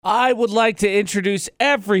I would like to introduce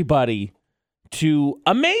everybody to,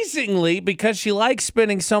 amazingly, because she likes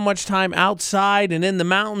spending so much time outside and in the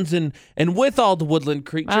mountains and with all the woodland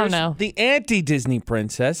creatures, the anti-Disney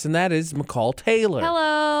princess, and that is McCall Taylor.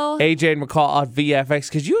 Hello. AJ and McCall on VFX,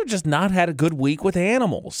 because you have just not had a good week with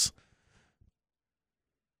animals.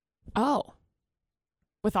 Oh.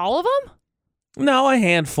 With all of them? No, a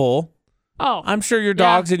handful. Oh. I'm sure your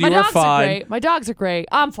dogs and you are fine. My dogs are great.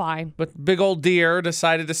 I'm fine. But big old deer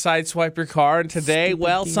decided to sideswipe your car, and today,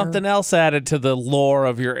 something else added to the lore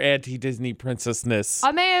of your anti-Disney princessness.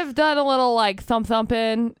 I may have done a little,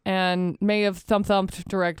 thump-thumping and may have thump-thumped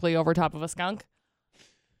directly over top of a skunk.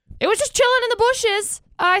 It was just chilling in the bushes.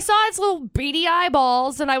 I saw its little beady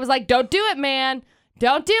eyeballs, and I was like, don't do it, man.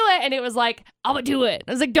 Don't do it. And it was like, I'm going to do it.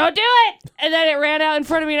 I was like, don't do it. And then it ran out in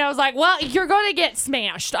front of me, and I was like, well, you're going to get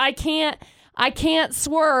smashed. I can't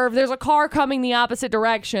swerve. There's a car coming the opposite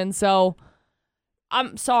direction, so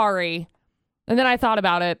I'm sorry. And then I thought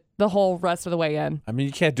about it the whole rest of the way in. I mean,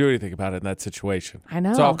 you can't do anything about it in that situation. I know.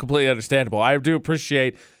 It's all completely understandable. I do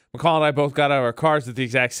appreciate McCall and I both got out of our cars at the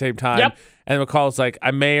exact same time. Yep. And McCall's like,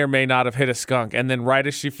 I may or may not have hit a skunk. And then right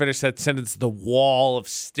as she finished that sentence, the wall of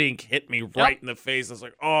stink hit me right in the face. I was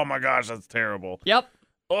like, oh my gosh, that's terrible. Yep.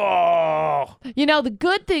 Oh. You know, the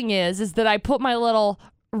good thing is that I put my little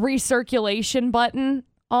recirculation button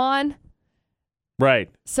on. Right.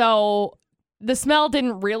 So the smell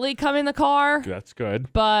didn't really come in the car. That's good.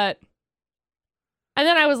 And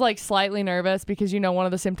then I was slightly nervous because, one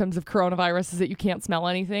of the symptoms of coronavirus is that you can't smell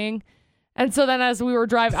anything. And so then as we were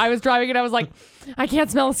I was driving and I was like, I can't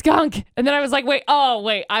smell a skunk. And then I was like, wait,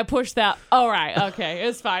 I pushed that. Oh, right. Okay.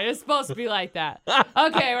 It's fine. It's supposed to be like that.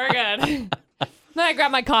 Okay, we're good. Then I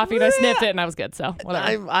grabbed my coffee and I sniffed it and I was good. So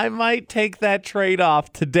whatever. I might take that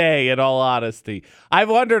trade-off today, in all honesty. I've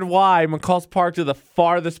wondered why McCall's parked to the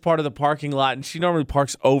farthest part of the parking lot, and she normally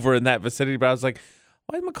parks over in that vicinity, but I was like,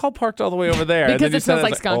 why is McCall parked all the way over there? Because it smells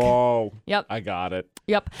like skunk. Oh, yep. I got it.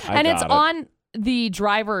 Yep. And it's on the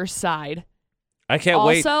driver's side. I can't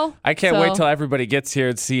wait. I can't wait so till everybody gets here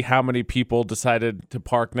and see how many people decided to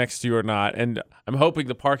park next to you or not. And I'm hoping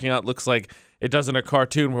the parking lot looks like it does in a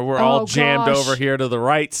cartoon where we're all jammed over here to the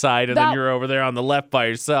right side and then you're over there on the left by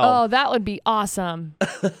yourself. Oh, that would be awesome.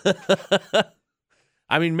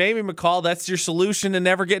 I mean, maybe, McCall, that's your solution to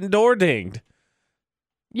never getting door dinged.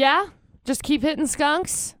 Yeah? Just keep hitting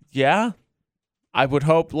skunks? Yeah. I would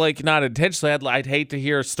hope, not intentionally. I'd hate to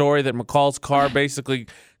hear a story that McCall's car basically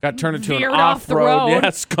got turned into an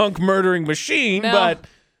off-road, skunk murdering machine. No. But,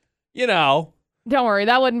 don't worry,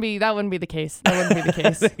 that wouldn't be the case. That wouldn't be the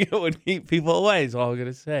case. I think it would keep people away, is all I'm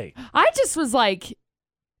gonna say. I just was like,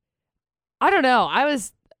 I don't know. I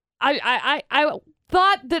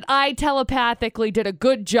thought that I telepathically did a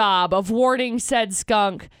good job of warning said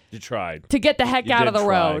skunk. You tried to get the heck out of the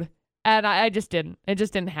road, and I just didn't. It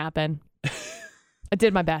just didn't happen. I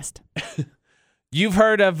did my best. You've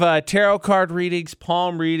heard of tarot card readings,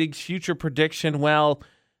 palm readings, future prediction. Well,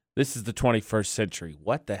 this is the 21st century.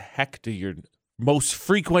 What the heck do your most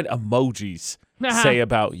frequent emojis say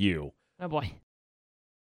about you? Oh, boy.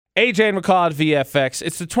 AJ and McCall at VFX.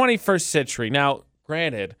 It's the 21st century. Now,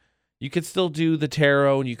 granted, you could still do the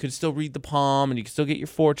tarot, and you could still read the palm, and you could still get your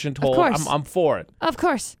fortune told. Of course. I'm for it. Of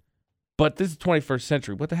course. But this is the 21st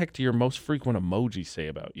century. What the heck do your most frequent emojis say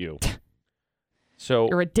about you? So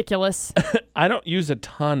you're ridiculous. I don't use a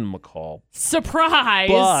ton, McCall.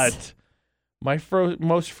 Surprise! But my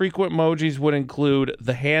most frequent emojis would include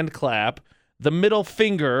the hand clap, the middle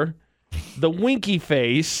finger, the winky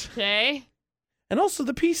face, okay, and also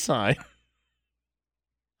the peace sign.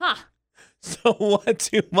 Huh. So what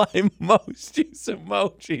do my most used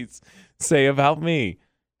emojis say about me?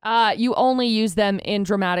 You only use them in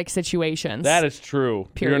dramatic situations. That is true.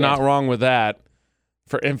 Period. You're not wrong with that.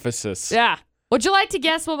 For emphasis. Yeah. Would you like to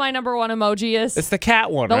guess what my number one emoji is? It's the cat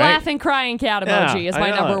one, the right? laughing, crying cat emoji is my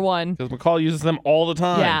number one. Because McCall uses them all the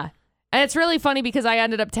time. Yeah. And it's really funny because I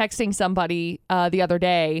ended up texting somebody the other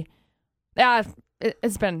day. It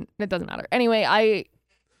doesn't matter. Anyway, I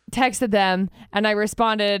texted them and I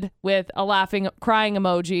responded with a laughing, crying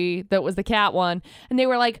emoji that was the cat one. And they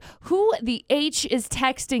were like, who the H is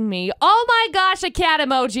texting me? Oh my gosh, a cat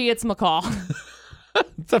emoji. It's McCall.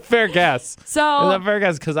 It's a fair guess. It's So a fair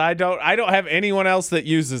guess because I don't have anyone else that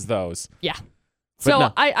uses those. yeah. But So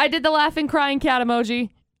no. I did the laughing, crying cat emoji.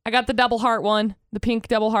 I got the double heart one, the pink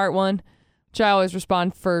double heart one, which I always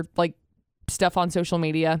respond for stuff on social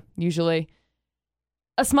media, usually.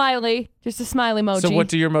 A smiley, just a smiley emoji. So what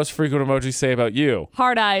do your most frequent emojis say about you?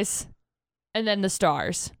 Heart eyes. And then the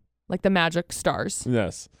stars, like the magic stars.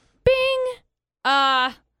 Yes. Bing!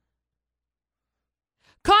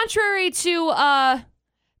 Contrary to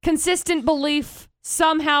consistent belief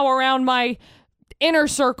somehow around my inner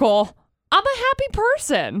circle, I'm a happy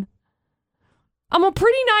person. I'm a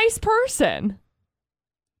pretty nice person.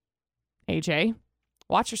 AJ,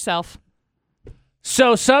 watch yourself.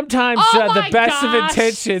 So sometimes the best of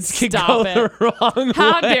intentions can go the wrong way.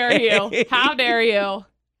 How dare you? How dare you?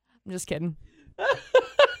 I'm just kidding.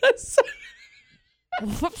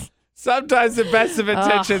 Sometimes the best of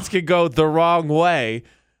intentions can go the wrong way.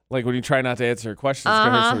 Like when you try not to answer a question, it's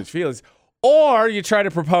going to hurt somebody's feelings. Or you try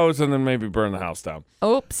to propose and then maybe burn the house down.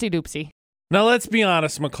 Oopsie doopsie. Now, let's be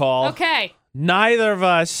honest, McCall. Okay. Neither of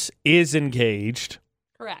us is engaged.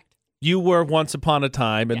 Correct. You were once upon a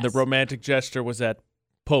time, and Yes. the romantic gesture was at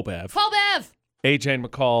Pobev. Pobev! AJ and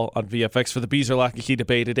McCall on VFX for the Bees Are Lock and Key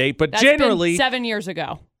debate at 8. But That's generally... been 7 years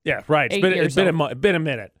ago. Yeah, right. It's been a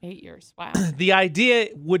minute. 8 years. Wow. The idea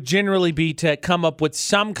would generally be to come up with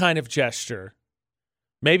some kind of gesture.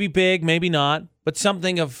 Maybe big, maybe not, but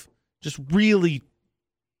something of just really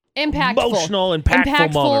impactful. Emotional,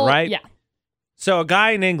 impactful moment, right? Yeah. So a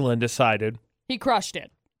guy in England decided he crushed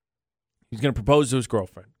it. He's going to propose to his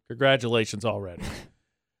girlfriend. Congratulations already.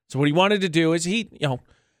 So what he wanted to do is I don't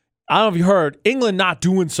know if you heard, England not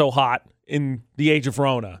doing so hot in the age of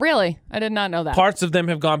Rona. Really? I did not know that. Parts of them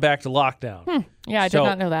have gone back to lockdown. Yeah, I did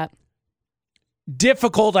not know that.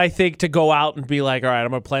 Difficult, I think, to go out and be like, all right, I'm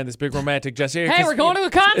going to plan this big romantic gesture. Hey, we're going to a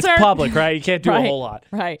concert. It's public, right? You can't do a whole lot.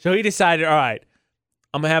 Right. So he decided, all right,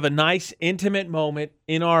 I'm going to have a nice, intimate moment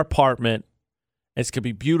in our apartment. It's going to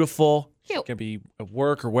be beautiful. Cute. It's going to be at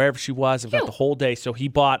work or wherever she was. I've got the whole day. So he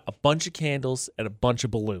bought a bunch of candles and a bunch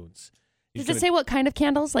of balloons. Does it say what kind of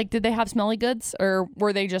candles? Like, did they have smelly goods? Or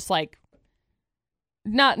were they just like,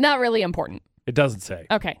 not really important? It doesn't say.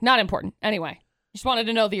 Okay, not important. Anyway, just wanted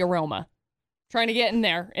to know the aroma. Trying to get in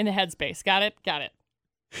there, in the headspace. Got it? Got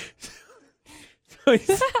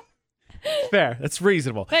it. Fair. That's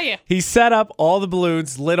reasonable. Thank you. He set up all the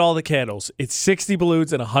balloons, lit all the candles. It's 60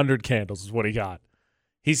 balloons and 100 candles is what he got.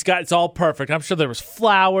 It's all perfect. I'm sure there was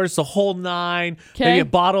flowers, the whole 9, maybe a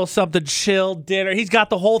bottle of something chilled, dinner. He's got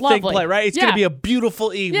the whole thing planned, right? It's going to be a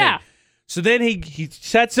beautiful evening. Yeah. So then he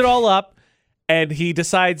sets it all up, and he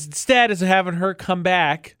decides instead of having her come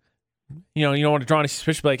back, you don't want to draw any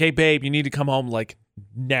suspicion, like, hey, babe, you need to come home, like,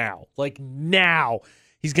 now. Like, now.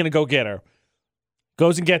 He's going to go get her.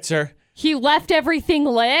 Goes and gets her. He left everything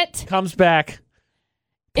lit. Comes back.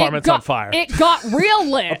 Apartment's on fire. It got real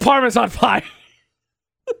lit. Apartment's on fire.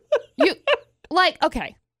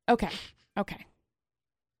 Okay.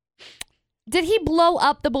 Did he blow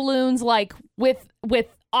up the balloons, like, with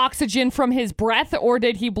oxygen from his breath, or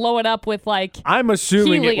did he blow it up with, like, I'm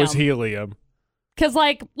assuming helium? It was helium. Because,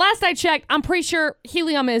 like, last I checked, I'm pretty sure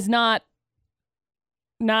helium is not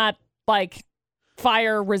like,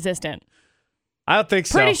 fire resistant. I don't think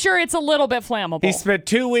so. Pretty sure it's a little bit flammable. He spent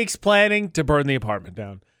 2 weeks planning to burn the apartment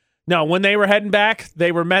down. No, when they were heading back,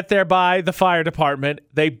 they were met there by the fire department.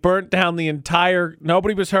 They burnt down the entire,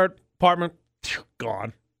 nobody was hurt, apartment,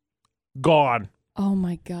 gone. Gone. Oh,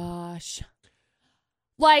 my gosh.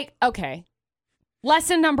 Like, okay.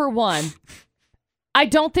 Lesson number 1. I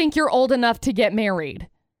don't think you're old enough to get married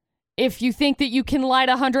if you think that you can light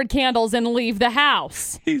 100 candles and leave the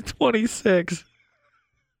house. He's 26.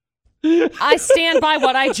 I stand by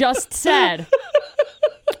what I just said.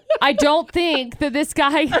 I don't think that this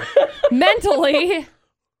guy mentally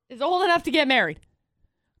is old enough to get married.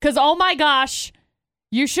 Because, oh my gosh,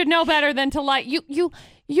 you should know better than to light. You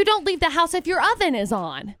don't leave the house if your oven is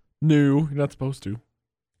on. No, you're not supposed to.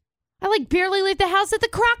 I barely leave the house if the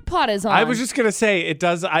crock pot is on. I was just going to say, it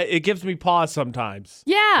does. It gives me pause sometimes.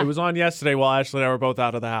 Yeah. It was on yesterday while Ashley and I were both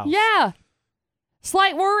out of the house. Yeah.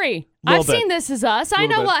 Slight worry. I've seen This Is Us. I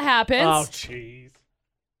know what happens. Oh, jeez.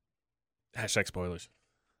 Hashtag spoilers.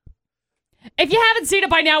 If you haven't seen it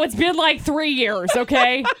by now, it's been like 3 years,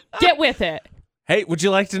 okay? Get with it. Hey, would you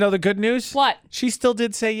like to know the good news? What? She still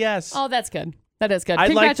did say yes. Oh, that's good. That is good. I'd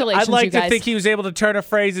Congratulations, like you guys. to think he was able to turn a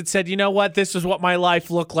phrase and said, you know what? This is what my life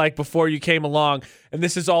looked like before you came along. And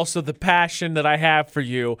this is also the passion that I have for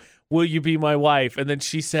you. Will you be my wife? And then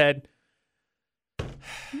she said,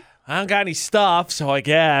 I don't got any stuff, so I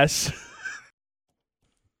guess.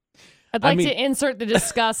 I'd like to insert the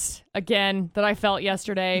disgust again that I felt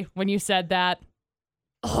yesterday when you said that.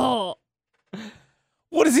 Oh.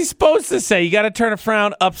 What is he supposed to say? You got to turn a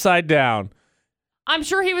frown upside down. I'm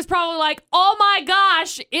sure he was probably like, oh my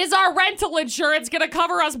gosh, is our rental insurance going to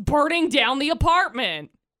cover us burning down the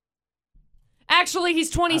apartment? Actually, he's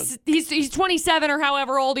 27 or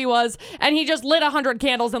however old he was, and he just lit 100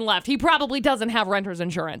 candles and left. He probably doesn't have renter's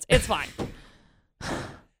insurance. It's fine.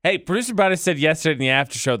 Hey, Producer Butterz said yesterday in the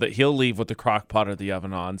after show that he'll leave with the crock pot or the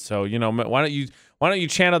oven on. So, why don't you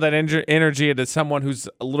channel that energy into someone who's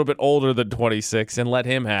a little bit older than 26 and let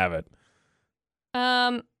him have it?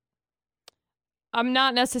 I'm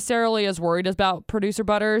not necessarily as worried about Producer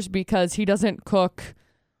Butterz because he doesn't cook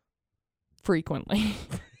frequently.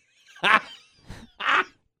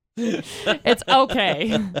 It's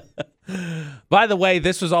okay. By the way,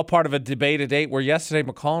 this was all part of a debate at 8 where yesterday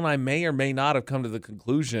McCall and I may or may not have come to the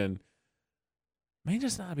conclusion may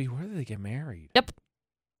just not be worthy to get married. Yep.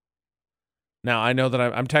 Now, I know that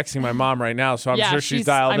I'm texting my mom right now, so I'm sure she's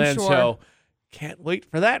dialed in, sure. so can't wait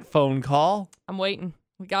for that phone call. I'm waiting.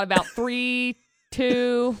 We got about 3,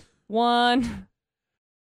 2, 1.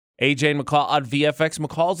 AJ and McCall on VFX.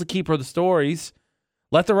 McCall's the keeper of the stories.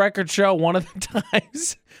 Let the record show one of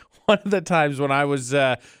the times when I was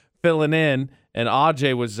filling in and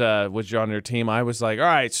Ajay was on your team, I was like, all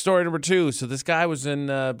right, story number 2. So this guy was in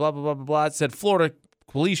blah, blah, blah, blah, blah. It said Florida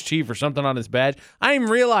police chief or something on his badge. I didn't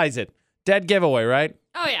even realize it. Dead giveaway, right?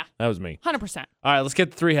 Oh, yeah. That was me. 100%. All right, let's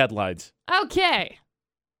get the 3 headlines. Okay.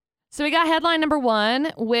 So we got headline number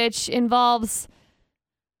 1, which involves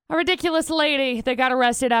a ridiculous lady that got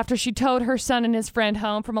arrested after she towed her son and his friend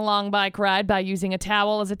home from a long bike ride by using a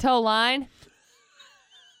towel as a tow line.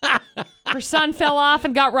 Her son fell off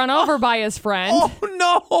and got run over by his friend. Oh,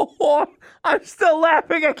 no. I'm still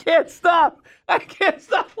laughing. I can't stop.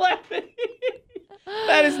 laughing.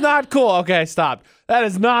 That is not cool. Okay, stop. That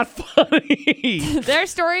is not funny. There's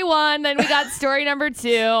story 1. Then we got story number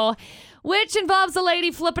 2, which involves a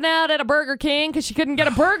lady flipping out at a Burger King because she couldn't get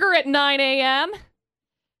a burger at 9 a.m.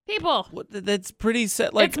 People. That's pretty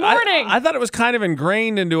set. Like, it's morning. I thought it was kind of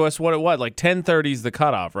ingrained into us what it was. Like 10:30 is the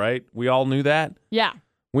cutoff, right? We all knew that? Yeah.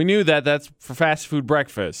 We knew that. That's for fast food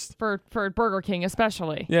breakfast. For Burger King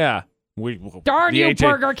especially. Yeah. Darn you,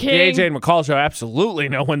 Burger King. The AJ and McCall show absolutely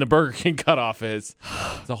know when the Burger King cutoff is.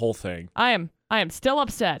 It's a whole thing. I am still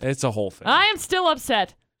upset. It's a whole thing. I am still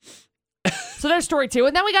upset. So there's story 2.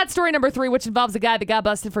 And then we got story number 3, which involves a guy that got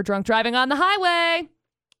busted for drunk driving on the highway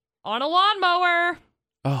on a lawnmower.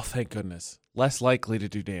 Oh, thank goodness. Less likely to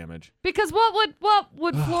do damage. Because what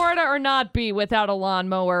would Florida or not be without a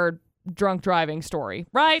lawnmower drunk driving story?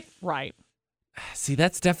 Right? Right. See,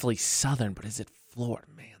 that's definitely Southern, but is it Florida?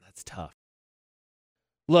 Man, that's tough.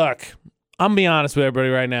 Look, I'm going to be honest with everybody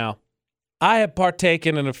right now. I have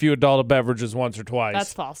partaken in a few adult beverages once or twice.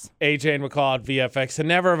 That's false. AJ and McCall at VFX, and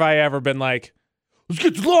never have I ever been like, let's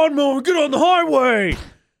get the lawnmower and get on the highway.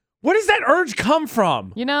 Where does that urge come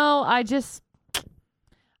from?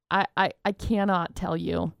 I cannot tell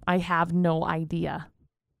you. I have no idea.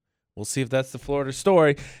 We'll see if that's the Florida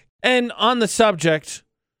story. And on the subject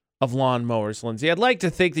of lawnmowers, Lindsay, I'd like to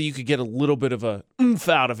think that you could get a little bit of a oomph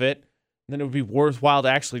out of it. Then it would be worthwhile to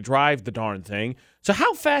actually drive the darn thing. So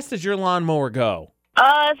how fast does your lawnmower go?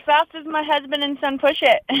 As fast as my husband and son push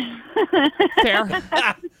it. Fair.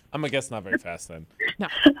 I'm going to guess not very fast then. No.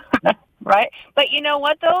 Right? But you know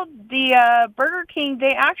what, though? The Burger King,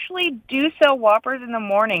 they actually do sell Whoppers in the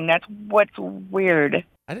morning. That's what's weird.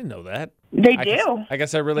 I didn't know that. They do. I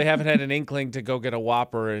guess I really haven't had an inkling to go get a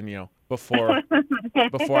Whopper and, before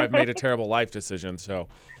I've made a terrible life decision. So, all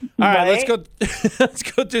right, let's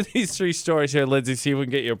go through these 3 stories here, Lindsay, see if we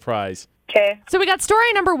can get you a prize. Okay. So we got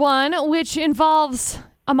story number 1, which involves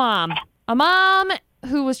a mom. A mom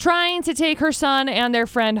who was trying to take her son and their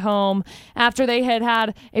friend home after they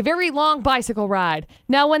had a very long bicycle ride.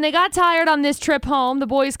 Now, when they got tired on this trip home, the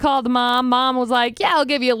boys called the mom. Mom was like, yeah, I'll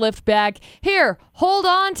give you a lift back. Here, hold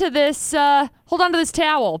on to this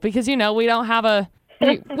towel because, we don't have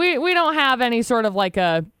we don't have any sort of like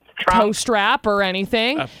a tow strap or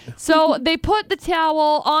anything. So they put the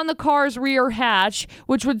towel on the car's rear hatch,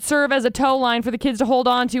 which would serve as a tow line for the kids to hold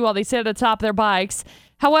on to while they sit at the top of their bikes.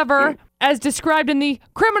 However, as described in the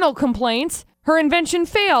criminal complaints, her invention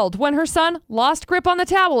failed when her son lost grip on the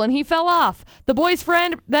towel and he fell off. The boy's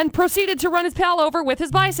friend then proceeded to run his pal over with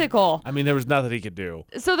his bicycle. I mean, there was nothing he could do.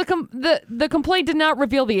 So the complaint did not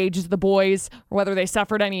reveal the ages of the boys or whether they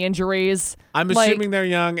suffered any injuries. I'm assuming they're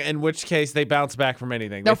young, in which case they bounce back from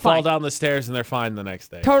anything. They fall down the stairs and they're fine the next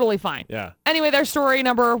day. Totally fine. Yeah. Anyway, their story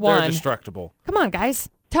number 1. They're destructible. Come on, guys.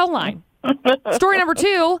 Tow line. Story number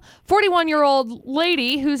 2, 41-year-old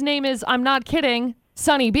lady whose name is, I'm not kidding,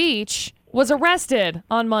 Sunny Beach, was arrested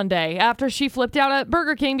on Monday after she flipped out at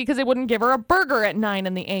Burger King because they wouldn't give her a burger at 9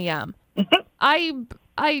 in the a.m.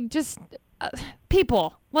 I just,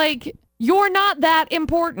 people, you're not that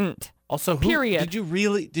important. Also, Period.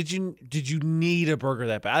 Did you need a burger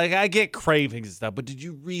that bad? Like, I get cravings and stuff, but did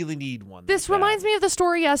you really need one? This reminds me of the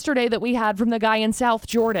story yesterday that we had from the guy in South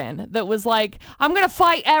Jordan that was like, I'm going to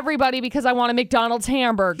fight everybody because I want a McDonald's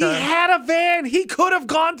hamburger. He had a van. He could have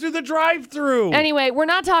gone through the drive-thru. Anyway, we're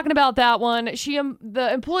not talking about that one. The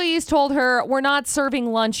employees told her, we're not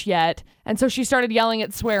serving lunch yet. And so she started yelling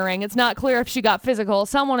and swearing. It's not clear if she got physical.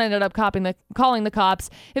 Someone ended up calling the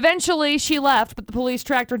cops. Eventually, she left, but the police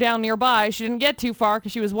tracked her down nearby. She didn't get too far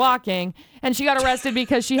because she was walking. And she got arrested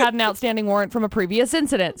because she had an outstanding warrant from a previous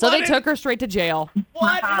incident. So they took her straight to jail.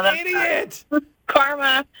 What an idiot!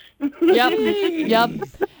 Karma. Yep.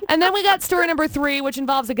 And then we got story number 3, which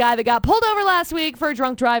involves a guy that got pulled over last week for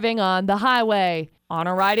drunk driving on the highway on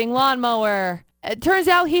a riding lawnmower. It turns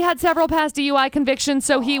out he had several past DUI convictions,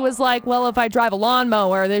 so he was like, well, if I drive a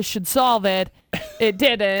lawnmower, this should solve it. It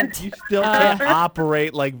didn't. You still can't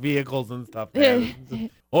operate like vehicles and stuff.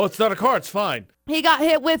 Oh, it's not a car. It's fine. He got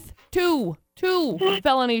hit with two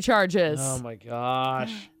felony charges. Oh, my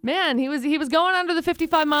gosh. Man, he was going under the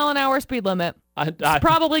 55-mile-an-hour speed limit. It's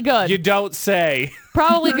probably good. You don't say.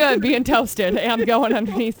 Probably good being toasted and going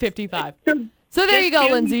underneath 55. So there you go,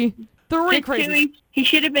 Lindsay. 3 crazy. He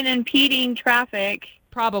should have been impeding traffic.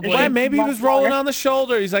 Probably. Well, maybe he was rolling on the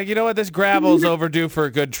shoulder. He's like, you know what? This gravel's overdue for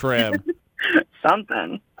a good trim.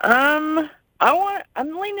 Something. I'm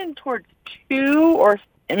leaning towards 2 or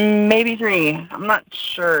maybe 3. I'm not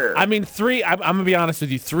sure. I mean, 3, I'm going to be honest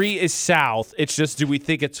with you. 3 is south. It's just, do we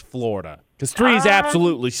think it's Florida? Because 3 is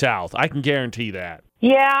absolutely south. I can guarantee that.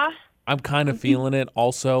 Yeah. I'm kind of feeling it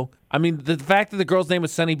also. I mean, the fact that the girl's name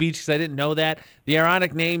was Sunny Beach, because I didn't know that. The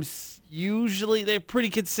ironic names, usually they're pretty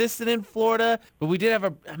consistent in Florida. But we did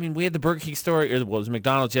have we had the Burger King story, or it was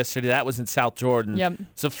McDonald's yesterday. That was in South Jordan. Yep.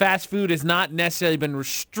 So fast food has not necessarily been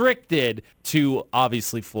restricted to,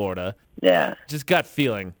 obviously, Florida. Yeah. Just gut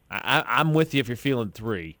feeling. I'm with you if you're feeling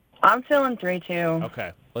 3. I'm feeling 3 too.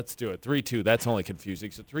 Okay, let's do it. 3-2. That's only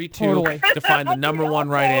confusing. So 3-2 Totally. to find the number 1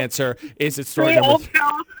 right answer. Is it story number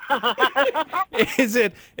 3? Is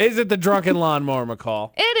it the drunken lawnmower,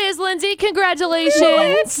 McCall? It is, Lindsay.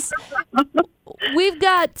 Congratulations. We've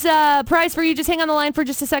got a prize for you. Just hang on the line for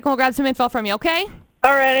just a second. We'll grab some info from you, okay?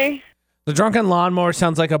 Alrighty. The drunken lawnmower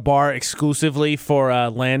sounds like a bar exclusively for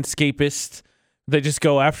landscapists. They just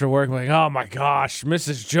go after work like, oh my gosh,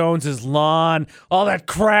 Mrs. Jones's lawn, all that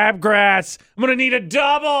crabgrass. I'm going to need a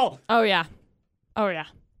double. Oh, yeah.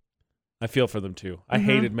 I feel for them, too. I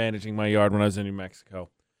hated managing my yard when I was in New Mexico.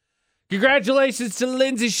 Congratulations to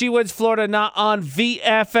Lindsay. She wins Florida, not on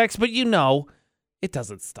VFX, but it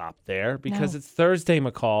doesn't stop there because it's Thursday,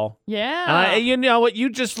 McCall. Yeah. And you know what?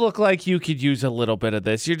 You just look like you could use a little bit of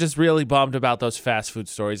this. You're just really bummed about those fast food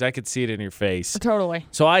stories. I could see it in your face. Totally.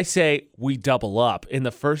 So I say we double up. In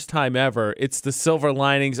the first time ever, it's the silver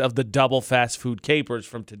linings of the double fast food capers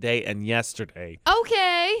from today and yesterday.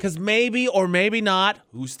 Okay. Because maybe or maybe not,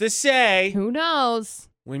 who's to say? Who knows?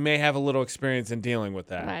 We may have a little experience in dealing with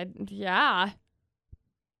that. Yeah.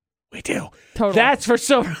 We do. Totally. That's for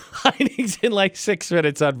silver linings in like 6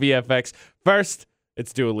 minutes on VFX. First,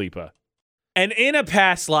 it's Dua Lipa. And in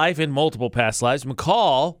multiple past lives,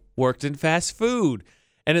 McCall worked in fast food.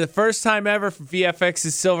 And in the first time ever for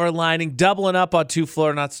VFX's silver lining, doubling up on 2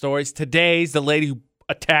 Florida Not stories. Today's the lady who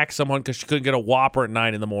attacked someone because she couldn't get a Whopper at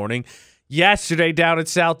 9 a.m. Yesterday down in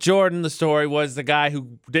South Jordan, the story was the guy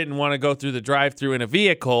who didn't want to go through the drive-thru in a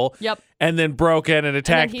vehicle. Yep. And then broke in and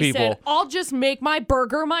attacked and then he people. Said, I'll just make my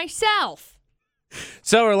burger myself.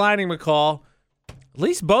 Silver lining, McCall. At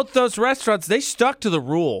least both those restaurants, they stuck to the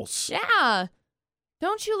rules. Yeah.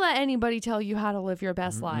 Don't you let anybody tell you how to live your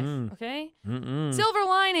best life, okay? Silver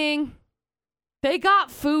lining. They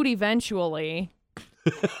got food eventually.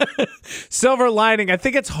 Silver lining. I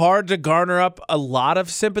think it's hard to garner up a lot of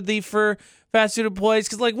sympathy for fast food employees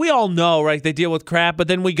because, like, we all know, right? They deal with crap, but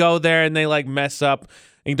then we go there and they, like, mess up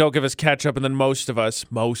and don't give us ketchup, and then most of us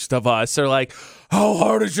are like, how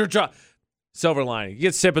hard is your job? Silver lining. You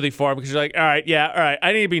get sympathy for them because you're like, all right,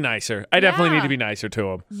 I need to be nicer. I definitely need to be nicer to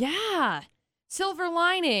them. Yeah. Silver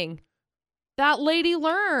lining. That lady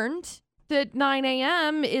learned that 9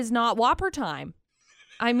 a.m. is not Whopper time.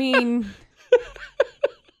 I mean...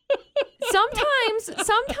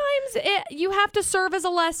 Sometimes you have to serve as a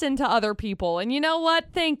lesson to other people. And you know what?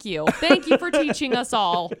 Thank you. Thank you for teaching us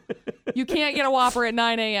all. You can't get a Whopper at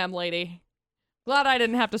 9 a.m., lady. Glad I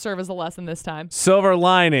didn't have to serve as a lesson this time. Silver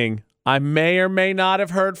lining. I may or may not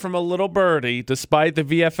have heard from a little birdie, despite the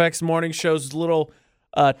VFX morning show's little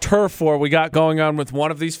turf war we got going on with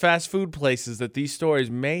one of these fast food places, that these stories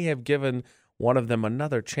may have given one of them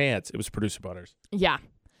another chance. It was Producer Butterz. Yeah.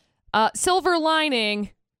 Silver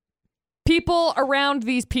lining. people around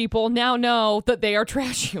these people now know that they are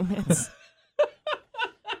trash humans.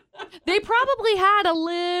 They probably had a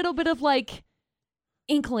little bit of like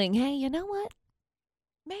inkling. Hey, you know what?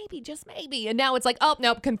 Maybe, just maybe. And now it's like, oh,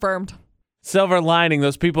 nope, confirmed. Silver lining,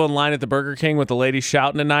 those people in line at the Burger King with the lady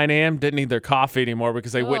shouting at 9 a.m. didn't need their coffee anymore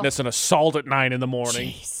because they witnessed an assault at 9 in the morning.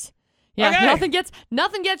 Jeez. Yeah, okay.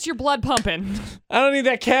 Nothing gets your blood pumping. I don't need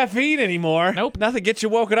that caffeine anymore. Nope. Nothing gets you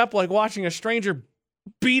woken up like watching a stranger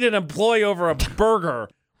beat an employee over a burger.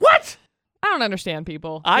 What? I don't understand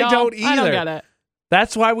people. I don't either. I don't get it.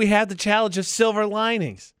 That's why we have the challenge of silver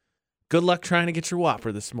linings. Good luck trying to get your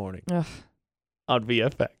Whopper this morning on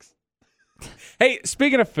VFX. Hey,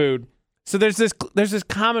 speaking of food, so there's this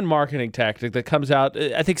common marketing tactic that comes out,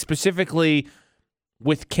 I think specifically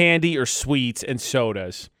with candy or sweets and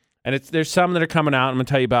sodas. And there's some that are coming out I'm going to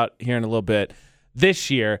tell you about here in a little bit this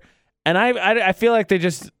year. And I feel like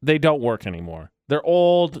they don't work anymore. They're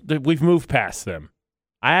old. We've moved past them.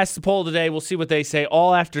 I asked the poll today. We'll see what they say.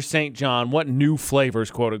 All after St. John, what new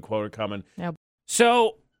flavors, quote unquote, are coming? Yep.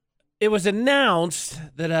 So it was announced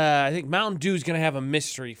that I think Mountain Dew is going to have a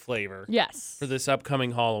mystery flavor. Yes. For this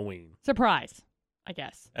upcoming Halloween. Surprise, I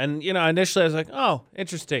guess. And, initially I was like, oh,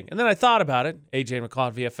 interesting. And then I thought about it. AJ and McCall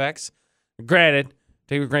at VFX. Granted,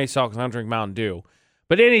 take it with a grain of salt because I don't drink Mountain Dew.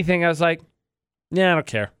 But anything, I was like, yeah, I don't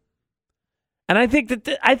care. And I think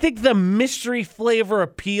the mystery flavor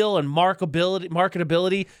appeal and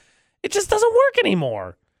marketability, it just doesn't work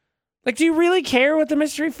anymore. Like, do you really care what the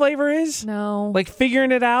mystery flavor is? No. Like,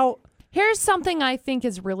 figuring it out? Here's something I think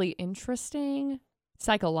is really interesting,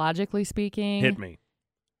 psychologically speaking. Hit me.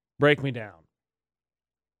 Break me down.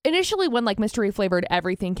 Initially, when like mystery flavored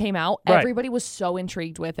everything came out, everybody was so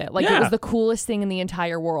intrigued with it. Like, it was the coolest thing in the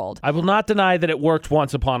entire world. I will not deny that it worked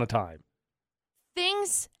once upon a time.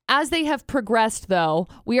 Things, as they have progressed, though,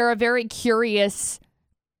 we are a very curious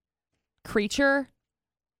creature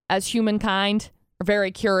as humankind. We're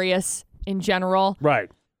very curious in general.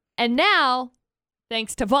 Right. And now,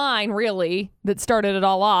 thanks to Vine, really, that started it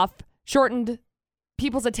all off, shortened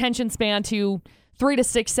people's attention span to 3 to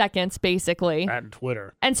 6 seconds, basically. And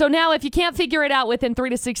Twitter. And so now if you can't figure it out within 3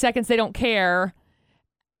 to 6 seconds, they don't care.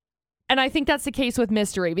 And I think that's the case with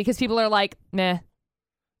mystery because people are like, nah.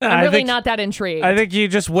 I'm really not that intrigued. I think you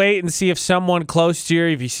just wait and see if someone close to you,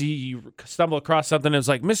 if you stumble across something that's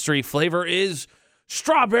like mystery flavor is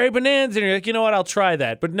strawberry bananas, and you're like, you know what, I'll try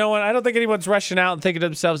that. But I don't think anyone's rushing out and thinking to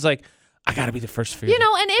themselves like, I got to be the first to figure it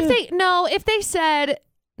out. And if they said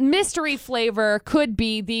mystery flavor could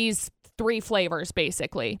be these 3 flavors,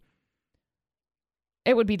 basically,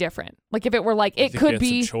 it would be different. Like if it were like, it could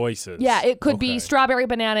be some choices. Yeah, it could be strawberry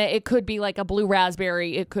banana. It could be like a blue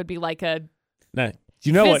raspberry. It could be like a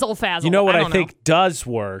fizzle fazzle. You know what I think does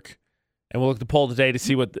work? And we'll look at the poll today to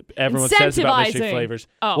see what everyone says about mystery flavors.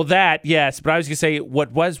 Oh. Well, that, yes. But I was going to say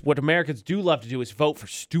what Americans do love to do is vote for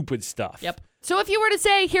stupid stuff. Yep. So if you were to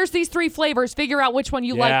say, here's these 3 flavors, figure out which one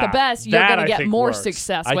you like the best, you're going to get more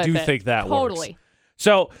success with it. I do think that works. Totally.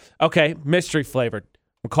 So, okay, mystery flavored.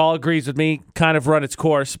 McCall agrees with me, kind of run its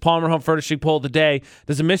course. Palmer Home Furnishing poll today.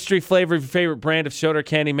 Does a mystery flavor of your favorite brand of soda or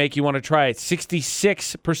candy make you want to try it?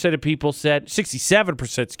 66% of people said,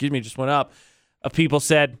 67%, just went up, of people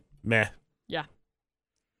said, meh. Yeah.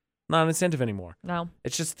 Not an incentive anymore. No.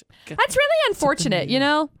 It's just... That's really unfortunate,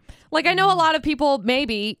 Like, I know a lot of people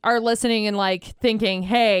maybe are listening and, like, thinking,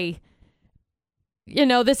 hey...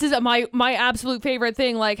 this is my absolute favorite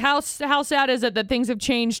thing. Like, how sad is it that things have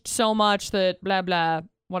changed so much that blah, blah,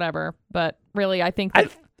 whatever. But really, I think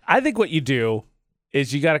I think what you do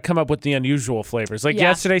is you got to come up with the unusual flavors. Like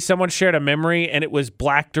yesterday, someone shared a memory, and it was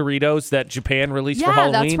black Doritos that Japan released for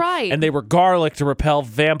Halloween. That's right. And they were garlic to repel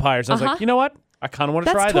vampires. I was like, you know what? I kind of want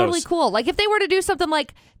to try those. That's totally cool. Like, if they were to do something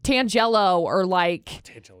like Tangelo or like...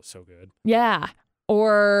 Tangelo's so good. Yeah.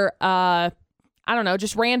 Or, I don't know,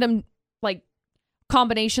 just random, like...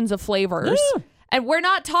 combinations of flavors. And we're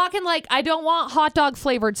not talking like, I don't want hot dog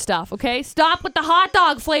flavored stuff, okay? Stop with the hot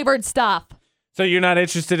dog flavored stuff. So you're not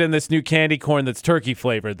interested in this new candy corn that's turkey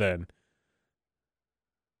flavored then?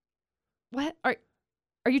 What? Are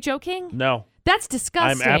you joking? No. That's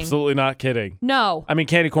disgusting. I'm absolutely not kidding. No. I mean,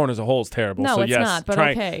 candy corn as a whole is terrible. No, so it's yes, not, but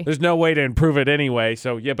okay. There's no way to improve it anyway.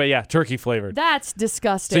 So yeah, turkey flavored. That's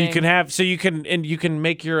disgusting. So you can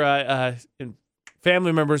make your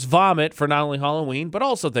family members vomit for not only Halloween, but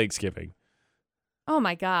also Thanksgiving. Oh,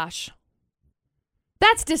 my gosh.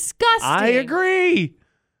 That's disgusting. I agree.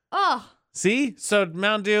 Oh. See? So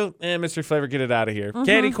Mountain Dew, mystery flavor, get it out of here.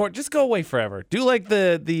 Candy corn, just go away forever. Do like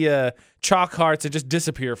the chalk hearts and just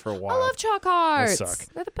disappear for a while. I love chalk hearts. They suck.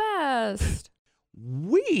 They're the best.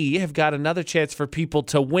 we have got another chance for people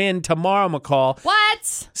to win tomorrow, McCall.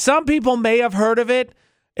 What? Some people may have heard of it.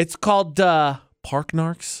 It's called Park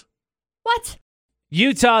Narcs. What?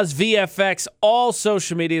 Utah's VFX, all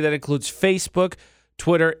social media that includes Facebook,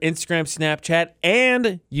 Twitter, Instagram, Snapchat,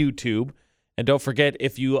 and YouTube. And don't forget,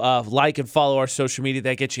 if you like and follow our social media,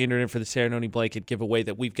 that gets you entered in for the ceremony blanket giveaway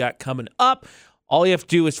that we've got coming up. All you have to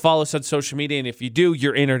do is follow us on social media, and if you do,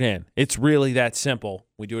 you're entered in. It's really that simple.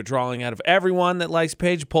 We do a drawing out of everyone that likes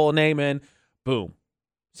Paige, pull a name in, boom,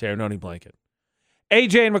 ceremony blanket.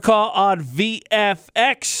 AJ and McCall on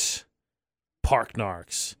VFX, Park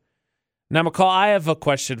Narcs. Now, McCall, I have a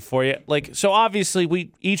question for you. So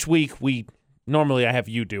obviously, each week normally I have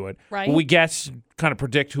you do it. Right. We guess, kind of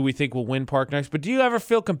predict who we think will win Park Narcs. But do you ever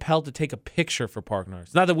feel compelled to take a picture for Park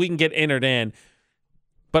Narcs? Not that we can get entered in,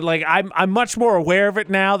 but I'm much more aware of it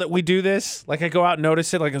now that we do this. I go out and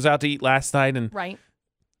notice it. I was out to eat last night and right.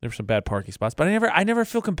 There were some bad parking spots, but I never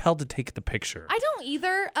feel compelled to take the picture. I don't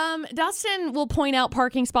either. Dustin will point out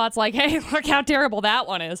parking spots like, hey, look how terrible that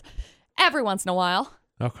one is. Every once in a while.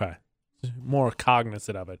 Okay. More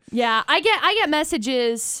cognizant of it. Yeah, I get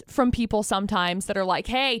messages from people sometimes that are like,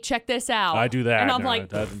 hey, check this out. I do that. And I'm like,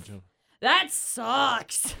 that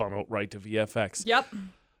sucks. Funnel right to VFX. Yep.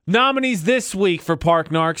 Nominees this week for Park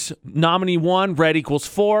Narcs. Nominee 1, red equals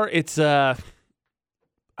 4. It's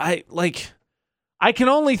I can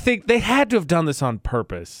only think they had to have done this on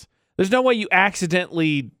purpose. There's no way you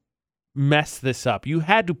accidentally mess this up. You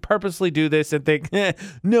had to purposely do this and think,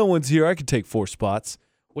 no one's here. I can take 4 spots,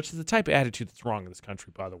 which is the type of attitude that's wrong in this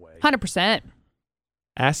country, by the way. 100%.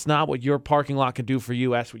 Ask not what your parking lot can do for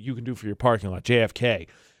you. Ask what you can do for your parking lot. JFK.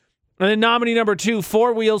 And then nominee number 2,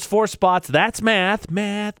 4 wheels, 4 spots. That's math.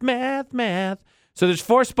 So there's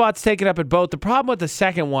 4 spots taken up at both. The problem with the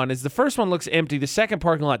second one is the first one looks empty. The second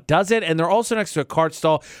parking lot doesn't, and they're also next to a cart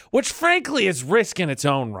stall, which frankly is risk in its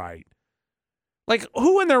own right.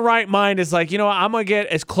 Who in their right mind is like, you know what, I'm going to get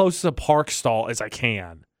as close to a park stall as I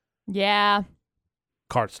can. Yeah.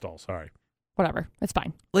 Cart stall, sorry. Whatever. It's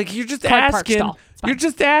fine. You're just asking. You're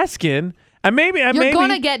just asking. And maybe you're going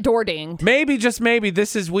to get door dinged. Maybe, just maybe,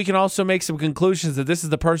 we can also make some conclusions that this is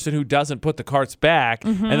the person who doesn't put the carts back.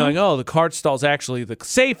 Mm-hmm. And they're like, oh, the cart stall's actually the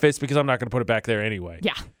safest because I'm not going to put it back there anyway.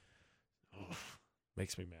 Yeah.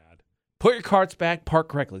 Makes me mad. Put your carts back, park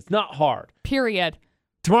correctly. It's not hard. Period.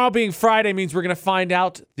 Tomorrow being Friday means we're going to find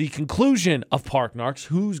out the conclusion of Park Narcs,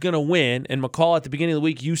 who's going to win. And McCall, at the beginning of the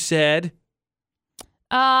week, you said?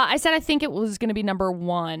 I said I think it was going to be number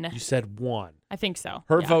 1. You said 1. I think so.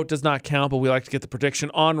 Her vote does not count, but we like to get the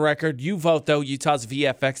prediction on record. You vote, though. Utah's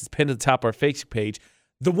VFX is pinned to the top of our Facebook page.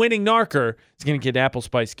 The winning narker is going to get an Apple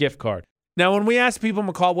Spice gift card. Now, when we asked people,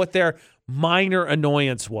 McCall, what their minor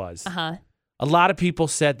annoyance was, a lot of people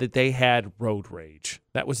said that they had road rage.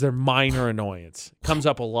 That was their minor annoyance. Comes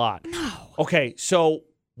up a lot. No. Okay, so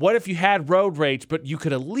what if you had road rage, but you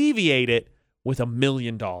could alleviate it with $1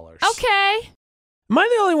 million? Okay. Am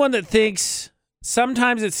I the only one that thinks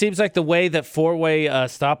sometimes it seems like the way that 4-way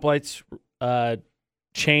stoplights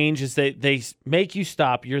change is they make you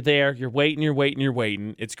stop. You're there. You're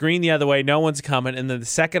waiting. It's green the other way. No one's coming. And then the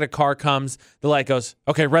second a car comes, the light goes,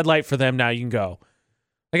 okay, red light for them. Now you can go.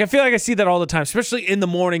 I feel like I see that all the time, especially in the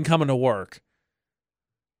morning coming to work.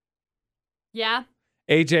 Yeah.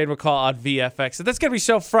 AJ and McCall on VFX. So that's going to be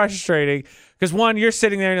so frustrating because, one, you're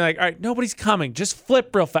sitting there and you're like, all right, nobody's coming. Just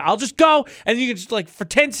flip real fast. I'll just go. And you can just for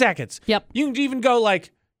 10 seconds. Yep. You can even go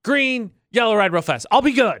green, yellow, red real fast. I'll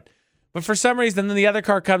be good. But for some reason, then the other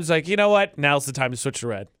car comes you know what? Now's the time to switch to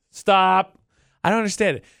red. Stop. I don't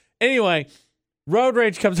understand it. Anyway, road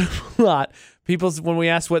rage comes up a lot. When we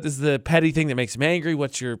ask what is the petty thing that makes them angry,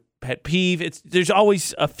 what's your pet peeve? There's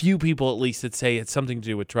always a few people at least that say it's something to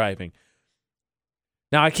do with driving.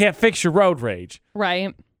 Now, I can't fix your road rage.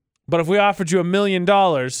 Right. But if we offered you $1 million,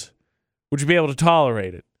 would you be able to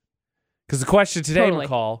tolerate it? Because the question today,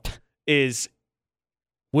 McCall, is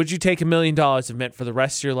would you take $1 million if meant for the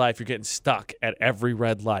rest of your life you're getting stuck at every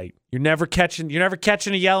red light? You're never catching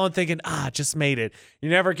a yellow and thinking, just made it.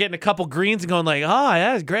 You're never getting a couple greens and going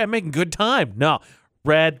yeah, that's great, I'm making good time. No,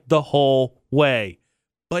 red the whole way.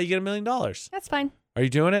 But you get $1 million. That's fine. Are you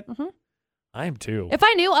doing it? Mm-hmm. I am too. If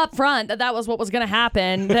I knew up front that was what was going to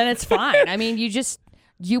happen, then it's fine. I mean,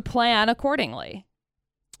 you plan accordingly.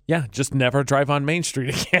 Yeah, just never drive on Main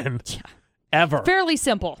Street again. Yeah. Ever. Fairly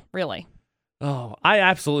simple, really. Oh, I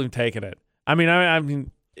absolutely am taking it. I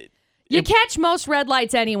mean, you catch most red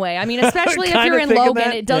lights anyway. I mean, especially if you're in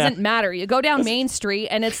Logan, it doesn't matter. You go down Main Street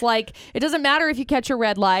and it's it doesn't matter if you catch a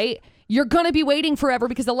red light. You're going to be waiting forever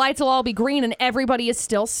because the lights will all be green and everybody is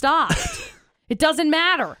still stopped. It doesn't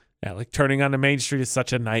matter. Yeah, like turning onto Main Street is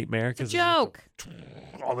such a nightmare. It's a joke.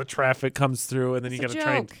 All the traffic comes through, and then you got to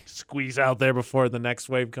try and squeeze out there before the next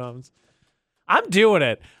wave comes. I'm doing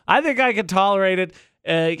it. I think I can tolerate it.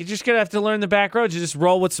 You're just going to have to learn the back roads. You just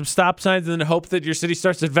roll with some stop signs and then hope that your city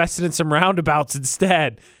starts investing in some roundabouts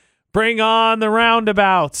instead. Bring on the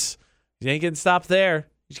roundabouts. You ain't getting stopped there.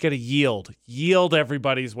 You just got to yield. Yield,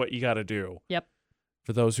 everybody, is what you got to do. Yep.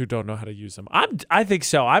 For those who don't know how to use them. I think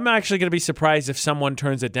so. I'm actually going to be surprised if someone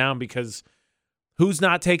turns it down because who's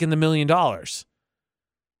not taking the $1 million? Because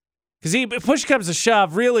if push comes to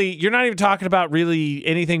shove, really, you're not even talking about really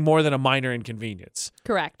anything more than a minor inconvenience.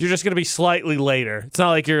 Correct. You're just going to be slightly later. It's not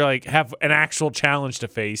like you're like have an actual challenge to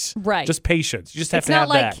face. Right. Just patience. You just have to have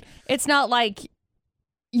that. It's not like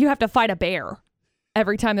you have to fight a bear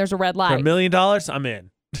every time there's a red light. For $1 million, I'm in.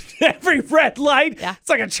 Every red light, yeah. It's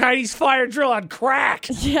like a Chinese fire drill on crack.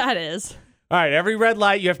 Yeah, it is. All right, every red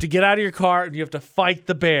light, you have to get out of your car and you have to fight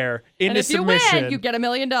the bear into submission. And if you win, you get $1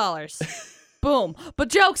 million. Boom. But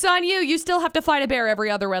joke's on you. You still have to fight a bear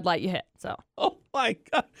every other red life you hit. So. Oh, my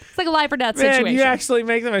God. It's like a life or death situation. You actually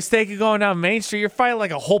make the mistake of going down Main Street. You're fighting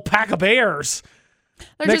like a whole pack of bears.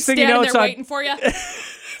 They're just standing there waiting for you.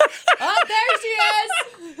 Oh, there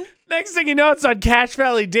she is. Next thing you know, it's on Cache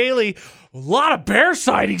Valley Daily. A lot of bear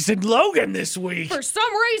sightings in Logan this week. For some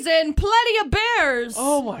reason, plenty of bears.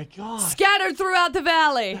 Oh, my God. Scattered throughout the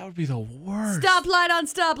valley. That would be the worst. Stoplight on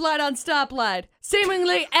stoplight on stoplight.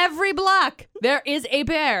 Seemingly every block, there is a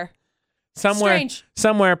bear.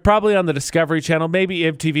 Somewhere, probably on the Discovery Channel, maybe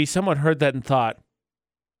IBTV, someone heard that and thought,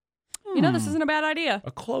 you know, this isn't a bad idea.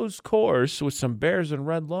 A closed course with some bears and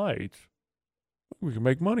red lights. We can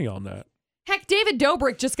make money on that. Heck, David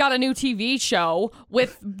Dobrik just got a new TV show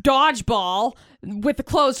with dodgeball with the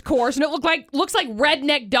closed course, and it looks like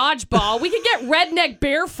redneck dodgeball. We could get redneck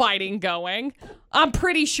bear fighting going. I'm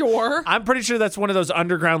pretty sure. I'm pretty sure that's one of those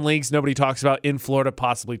underground leagues nobody talks about in Florida,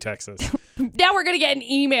 possibly Texas. Now we're gonna get an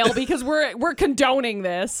email because we're condoning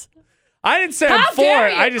this. I didn't say I'm for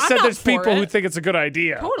it. I just said there's people who think it's a good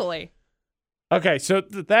idea. Totally. Okay, so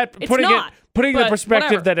putting the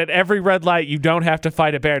perspective that at every red light you don't have to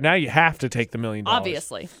fight a bear. Now you have to take the $1 million.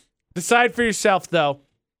 Obviously. Decide for yourself, though.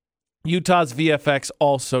 Utah's VFX,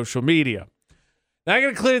 all social media. Now I'm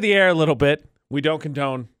going to clear the air a little bit. We don't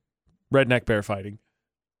condone redneck bear fighting.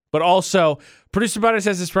 But also, Producer Butterz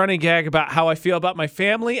has this running gag about how I feel about my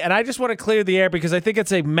family, and I just want to clear the air because I think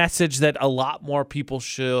it's a message that a lot more people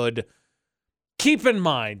should keep in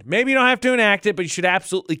mind. Maybe you don't have to enact it, but you should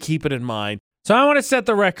absolutely keep it in mind. So I want to set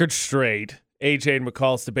the record straight. AJ and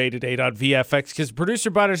McCall's debate at 8 on VFX because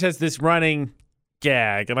Producer Butterz has this running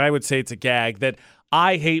gag, and I would say it's a gag, that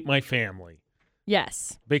I hate my family.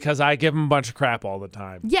 Yes. Because I give them a bunch of crap all the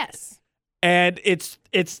time. Yes. And it's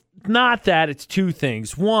not that. It's two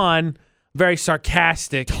things. One, very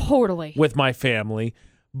sarcastic. Totally. With my family.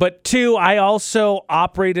 But two, I also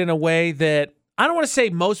operate in a way that I don't want to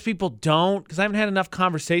say most people don't because I haven't had enough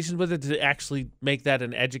conversations with it to actually make that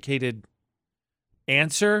an educated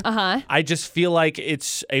answer. I just feel like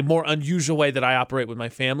it's a more unusual way that I operate with my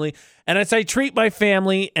family. And as I treat my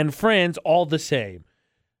family and friends all the same.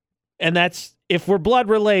 And that's, if we're blood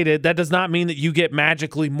related, that does not mean that you get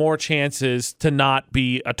magically more chances to not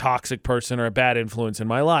be a toxic person or a bad influence in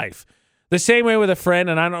my life. The same way with a friend,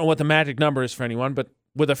 and I don't know what the magic number is for anyone, but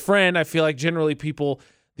with a friend, I feel like generally people,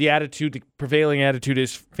 the prevailing attitude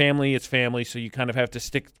is family, it's family, so you kind of have to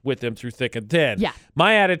stick with them through thick and thin. Yeah.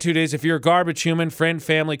 My attitude is if you're a garbage human, friend,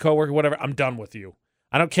 family, coworker, whatever, I'm done with you.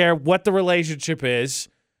 I don't care what the relationship is.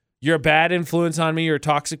 You're a bad influence on me. You're a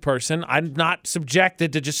toxic person. I'm not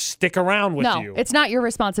subjected to just stick around with you. No, it's not your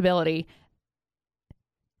responsibility.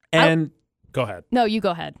 And go ahead. No, you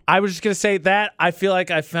go ahead. I was just going to say that I feel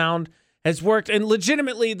like I found has worked. And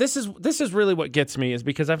legitimately, this is really what gets me is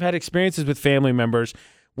because I've had experiences with family members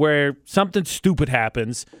where something stupid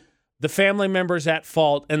happens. The family member's at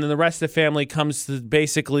fault, and then the rest of the family comes to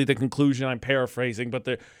basically the conclusion, I'm paraphrasing, but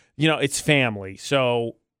it's family.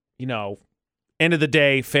 So, end of the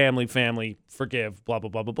day, family, forgive, blah, blah,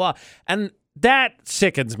 blah, blah, blah. And that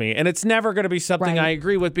sickens me. And it's never going to be something I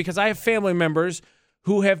agree with because I have family members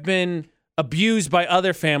who have been abused by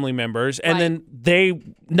other family members and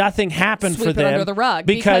then nothing happened for them. Under the rug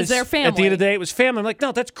because they're family. At the end of the day, it was family. I'm like,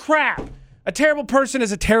 no, that's crap. A terrible person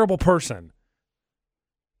is a terrible person.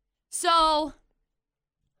 So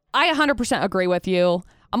I 100% agree with you.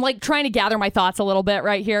 I'm like trying to gather my thoughts a little bit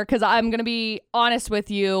right here because I'm going to be honest with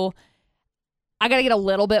you. I got to get a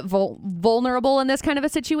little bit vulnerable in this kind of a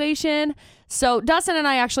situation. So Dustin and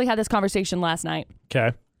I actually had this conversation last night.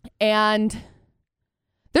 Okay. And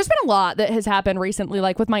there's been a lot that has happened recently,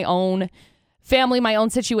 like with my own family, my own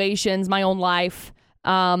situations, my own life.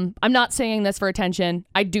 I'm not saying this for attention.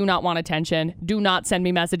 I do not want attention. Do not send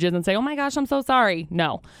me messages and say, oh my gosh, I'm so sorry.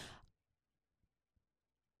 No.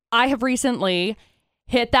 I have recently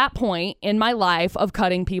hit that point in my life of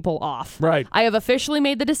cutting people off. Right. I have officially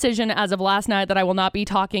made the decision as of last night that I will not be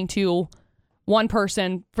talking to one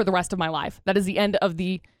person for the rest of my life. That is the end of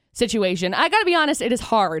the situation. I gotta be honest, it is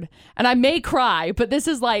hard. And I may cry, but this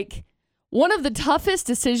is like one of the toughest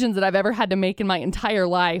decisions that I've ever had to make in my entire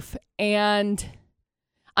life. And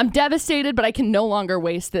I'm devastated, but I can no longer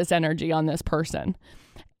waste this energy on this person.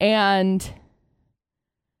 And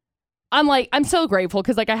I'm so grateful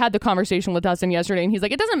because I had the conversation with Dustin yesterday and he's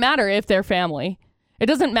like, it doesn't matter if they're family. It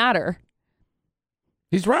doesn't matter.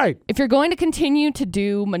 He's right. If you're going to continue to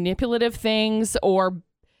do manipulative things or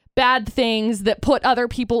bad things that put other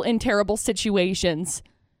people in terrible situations,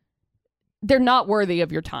 they're not worthy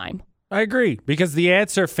of your time. I agree, because the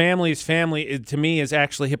answer family is family to me is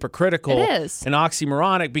actually hypocritical. It is. And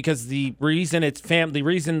oxymoronic, because the reason the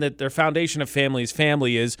reason that their foundation of family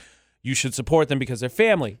is you should support them because they're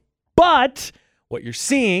family. But what you're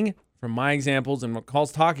seeing from my examples and what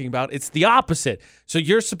McCall's talking about, it's the opposite. So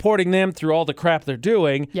you're supporting them through all the crap they're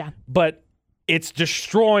doing, but it's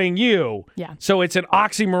destroying you. Yeah. So it's an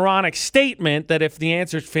oxymoronic statement that if the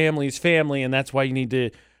answer is family, and that's why you need to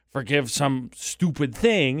forgive some stupid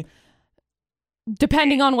thing.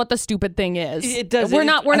 Depending on what the stupid thing is. It does. We're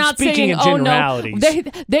not saying, oh no,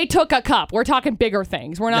 they took a cup. We're talking bigger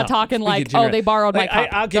things. We're not talking like, oh, they borrowed my cup.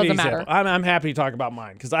 I'll give you an Doesn't example. matter. I'm happy to talk about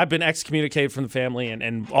mine because I've been excommunicated from the family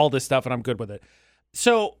and all this stuff, and I'm good with it.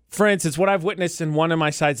 So, for instance, what I've witnessed in one of my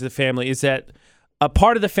sides of the family is that a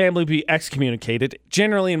part of the family will be excommunicated,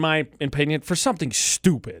 generally, in my opinion, for something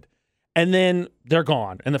stupid. And then they're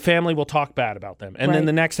gone, and the family will talk bad about them. And then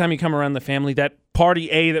the next time you come around the family, that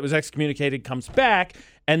party A that was excommunicated comes back,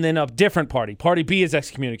 and then a different party B is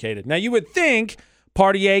excommunicated. Now, you would think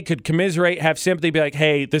party A could commiserate, have sympathy, be like,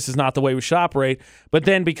 hey, this is not the way we should operate. But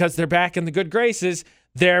then because they're back in the good graces,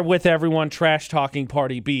 they're with everyone trash-talking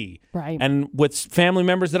party B. Right. And with family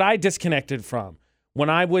members that I disconnected from. When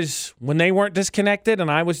they weren't disconnected and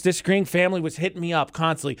I was disagreeing, family was hitting me up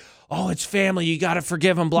constantly. Oh, it's family. You got to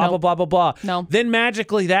forgive them, blah, blah, blah, blah, blah. No. Then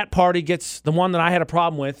magically that party the one that I had a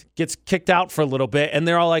problem with, gets kicked out for a little bit. And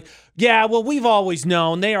they're all like, yeah, well, we've always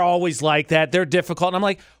known. They are always like that. They're difficult. And I'm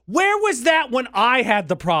like, where was that when I had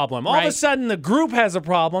the problem? All of a sudden the group has a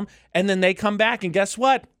problem and then they come back and guess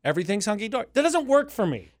what? Everything's hunky-dory. That doesn't work for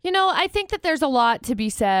me. You know, I think that there's a lot to be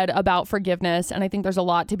said about forgiveness. And I think there's a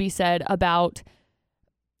lot to be said about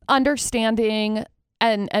understanding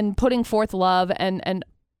and putting forth love and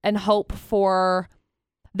hope for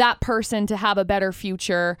that person to have a better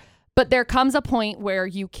future. But there comes a point where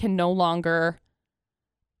you can no longer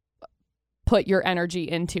put your energy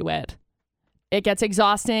into it. It gets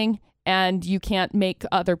exhausting and you can't make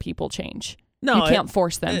other people change. No, you can't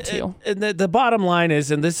force them to. And the bottom line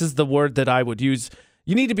is, and this is the word that I would use,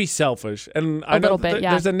 you need to be selfish. And I know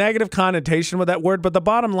there's a negative connotation with that word, but the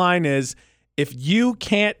bottom line is, if you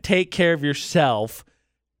can't take care of yourself,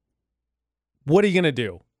 what are you going to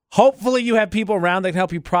do? Hopefully you have people around that can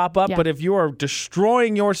help you prop up, but if you are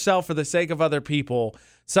destroying yourself for the sake of other people, at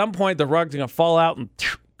some point the rug's going to fall out and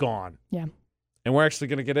gone. Yeah. And we're actually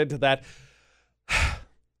going to get into that.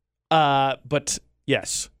 But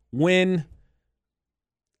yes, I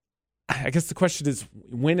guess the question is,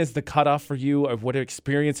 when is the cutoff for you? Of what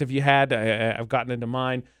experience have you had? I've gotten into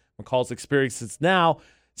mine. McCall's experiences now.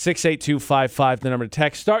 68255, the number to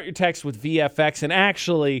text. Start your text with VFX. And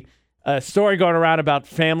actually, a story going around about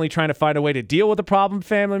family trying to find a way to deal with a problem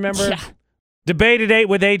family member. Yeah. Debate at 8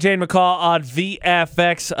 with AJ and McCall on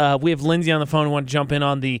VFX. We have Lindsay on the phone who want to jump in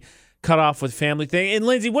on the cutoff with family thing. And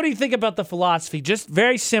Lindsay, what do you think about the philosophy? Just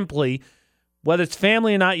very simply, whether it's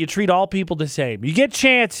family or not, you treat all people the same. You get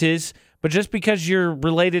chances, but just because you're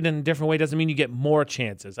related in a different way doesn't mean you get more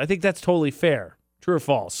chances. I think that's totally fair. True or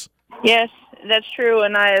false? Yes, that's true,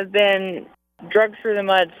 and I have been drugged through the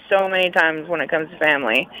mud so many times when it comes to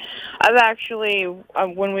family. I've actually,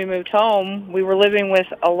 when we moved home, we were living with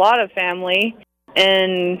a lot of family,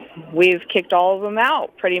 and we've kicked all of them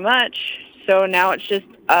out pretty much. So now it's just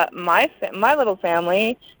my little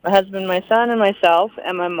family, my husband, my son, and myself,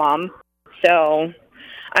 and my mom. So,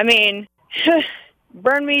 I mean,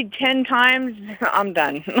 burn me 10 times, I'm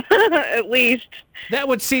done, at least. That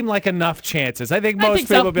would seem like enough chances. I think most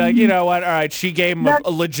people would be like, you know what, all right, she gave him a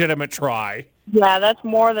legitimate try. Yeah, that's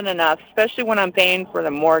more than enough, especially when I'm paying for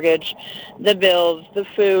the mortgage, the bills, the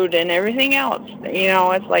food, and everything else. You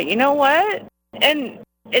know, it's like, you know what? And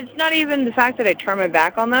it's not even the fact that I turn my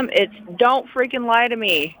back on them. It's don't freaking lie to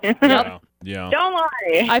me. Yep. Yeah. Don't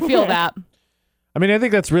lie. I feel that. I mean, I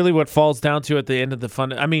think that's really what falls down to at the end of the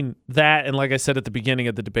fun. I mean, that, and like I said at the beginning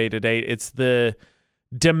of the debate today, it's the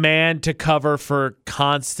demand to cover for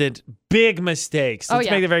constant big mistakes. Let's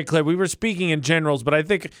make it very clear. We were speaking in generals, but I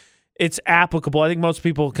think it's applicable. I think most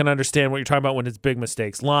people can understand what you're talking about when it's big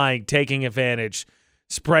mistakes. Lying, taking advantage,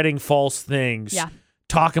 spreading false things,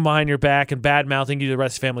 talking behind your back and bad-mouthing you to the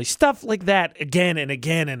rest of the family. Stuff like that again and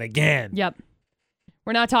again and again. Yep.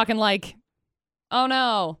 We're not talking like, oh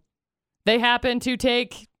no, they happen to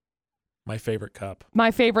take my favorite cup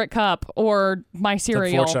or my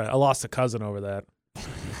cereal. Unfortunately, I lost a cousin over that.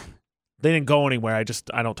 They didn't go anywhere.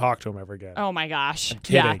 I don't talk to them ever again. Oh my gosh. I'm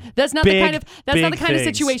kidding. Yeah. That's not the kind of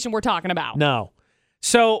situation we're talking about. No.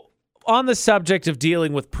 So, on the subject of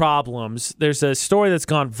dealing with problems, there's a story that's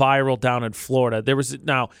gone viral down in Florida.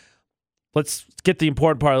 Let's get the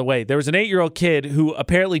important part of the way. There was an 8-year-old kid who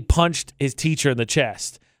apparently punched his teacher in the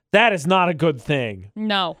chest. That is not a good thing.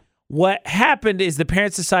 No. What happened is the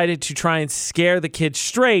parents decided to try and scare the kid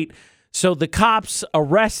straight. So the cops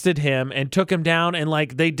arrested him and took him down, and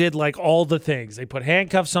they did all the things. They put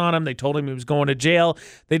handcuffs on him. They told him he was going to jail.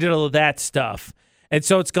 They did all of that stuff. And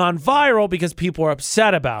so it's gone viral because people are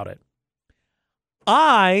upset about it.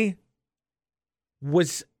 I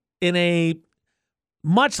was in a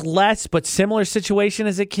much less but similar situation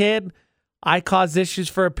as a kid. I caused issues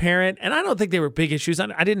for a parent, and I don't think they were big issues.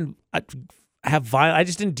 I didn't have violence. I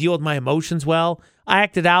just didn't deal with my emotions well. I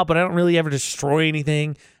acted out, but I don't really ever destroy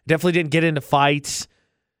anything. Definitely didn't get into fights. It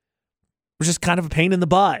was just kind of a pain in the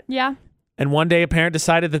butt. Yeah. And one day a parent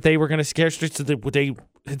decided that they were going to scare straight, so they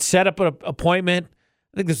had set up an appointment.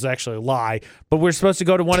 I think this was actually a lie, but we're supposed to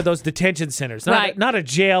go to one of those detention centers. Not a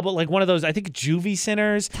jail, but one of those, I think, juvie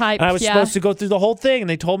centers. Type, and I was supposed to go through the whole thing, and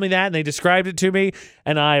they told me that, and they described it to me,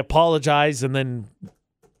 and I apologized, and then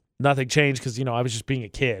nothing changed because, I was just being a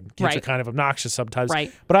kid. Kids are kind of obnoxious sometimes.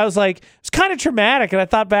 Right. But I was like, it's kind of traumatic, and I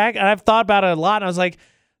thought back, and I've thought about it a lot, and I was like,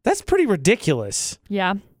 that's pretty ridiculous.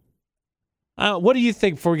 Yeah. What do you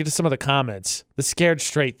think before we get to some of the comments? The scared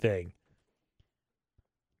straight thing.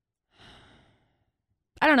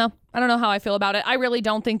 I don't know. I don't know how I feel about it. I really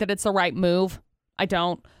don't think that it's the right move. I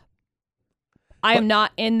don't. I am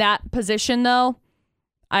not in that position, though.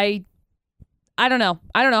 I don't know.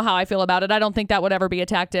 I don't know how I feel about it. I don't think that would ever be a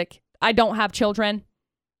tactic. I don't have children.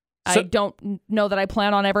 I don't know that I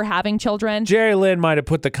plan on ever having children. Jerry Lynn might have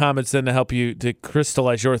put the comments in to help you to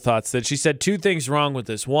crystallize your thoughts. That she said 2 things wrong with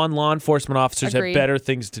this. 1, law enforcement officers have better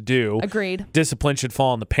things to do. Agreed. Discipline should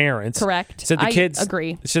fall on the parents. Correct. Said the kids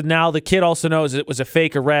agree. Said now the kid also knows it was a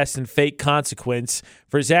fake arrest and fake consequence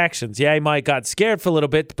for his actions. Yeah, he might have got scared for a little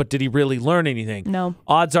bit, but did he really learn anything? No.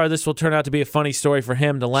 Odds are this will turn out to be a funny story for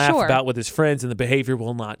him to laugh about with his friends, and the behavior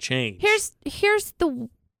will not change. Here's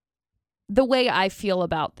the way I feel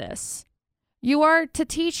about this. You are to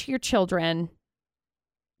teach your children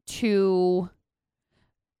to,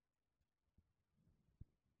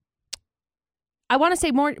 I want to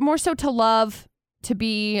say more so to love, to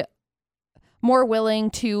be more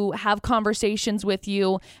willing to have conversations with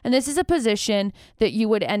you. And this is a position that you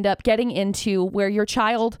would end up getting into where your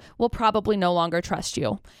child will probably no longer trust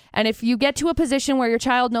you. And if you get to a position where your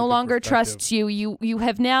child no longer trusts you, you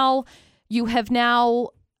have now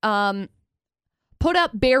put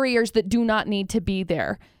up barriers that do not need to be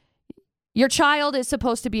there. Your child is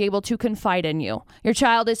supposed to be able to confide in you. Your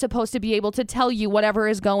child is supposed to be able to tell you whatever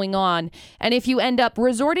is going on. And if you end up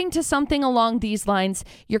resorting to something along these lines,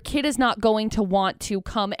 your kid is not going to want to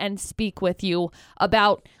come and speak with you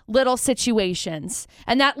about little situations.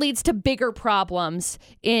 And that leads to bigger problems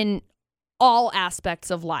in all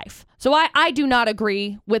aspects of life. So I do not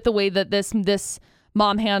agree with the way that this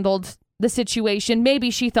mom handled the situation.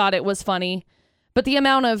 Maybe she thought it was funny. But the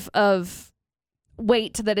amount of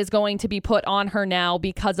weight that is going to be put on her now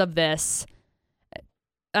because of this,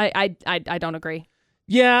 I don't agree.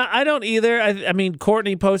 Yeah, I don't either. I mean,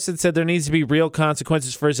 Courtney said there needs to be real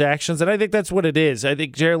consequences for his actions, and I think that's what it is. I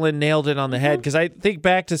think Geraldine nailed it on the head, because I think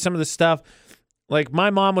back to some of the stuff, like my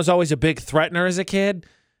mom was always a big threatener as a kid,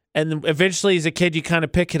 and eventually as a kid you kind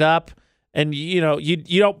of pick it up. And, you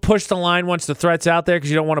don't push the line once the threat's out there because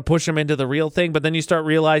you don't want to push them into the real thing. But then you start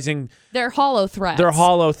realizing they're hollow threats. They're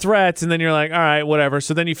hollow threats. And then you're like, all right, whatever.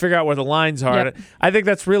 So then you figure out where the lines are. Yep. I think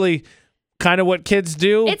that's really kind of what kids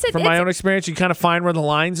do. From my own experience, you kind of find where the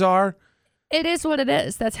lines are. It is what it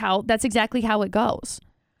is. That's exactly how it goes.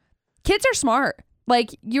 Kids are smart.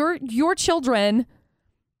 Like your children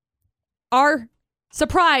are,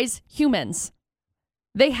 surprise, humans.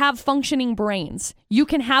 They have functioning brains. You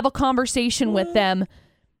can have a conversation with them.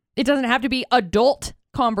 It doesn't have to be adult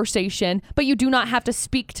conversation, but you do not have to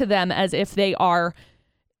speak to them as if they are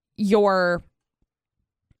your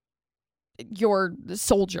your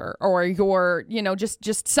soldier or your,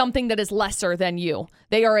 just something that is lesser than you.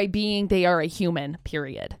 They are a being. They are a human,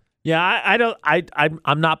 period. Yeah,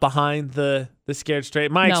 I'm not behind the scared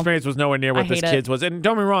straight. My experience was nowhere near what this kid's was. And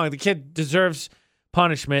don't be wrong, the kid deserves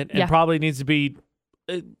punishment and probably needs to be,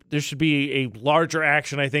 there should be a larger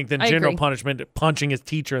action, I think, than general punishment, punching his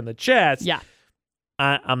teacher in the chest. Yeah.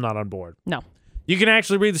 I'm not on board. No. You can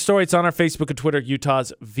actually read the story. It's on our Facebook and Twitter,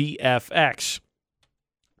 Utah's VFX.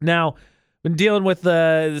 Now, been dealing with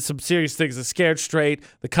some serious things, the scared straight,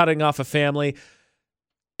 the cutting off a family.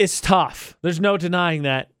 It's tough. There's no denying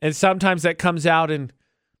that. And sometimes that comes out in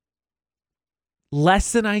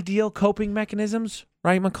less than ideal coping mechanisms.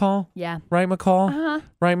 Right, McCall? Yeah. Right, McCall? Uh-huh.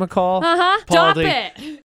 Right, McCall? Uh-huh. Stop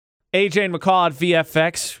it. AJ and McCall at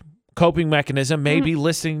VFX, coping mechanism, maybe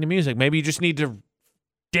listening to music. Maybe you just need to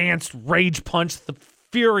dance, rage punch the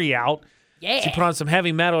fury out. Yeah. So put on some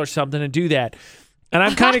heavy metal or something and do that. And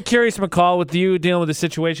I'm kind of curious, McCall, with you dealing with the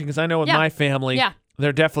situation, because I know with my family, there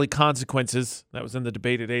are definitely consequences. That was in the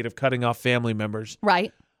debate at 8 of cutting off family members.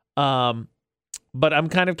 Right. But I'm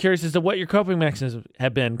kind of curious as to what your coping mechanisms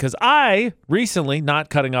have been, because I recently, not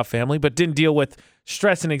cutting off family, but didn't deal with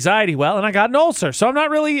stress and anxiety well, and I got an ulcer. So I'm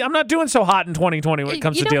not doing so hot in 2020 when it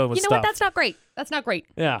comes to dealing with stuff. You know what? That's not great. That's not great.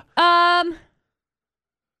 Yeah. I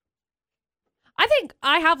think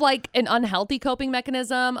I have like an unhealthy coping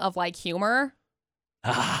mechanism of like humor.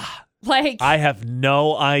 Like, I have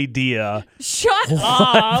no idea. Shut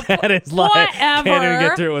up. That is like, whatever. Can't even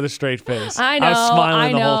get through it with a straight face. I know. I was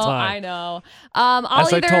smiling the whole time. I know.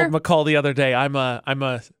 As I told McCall the other day, I'm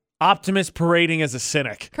a optimist parading as a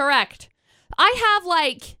cynic. Correct. I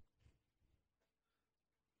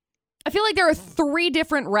feel like there are 3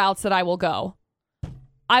 different routes that I will go.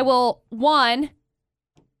 I will, one.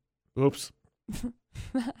 Oops.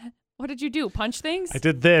 What did you do? Punch things? I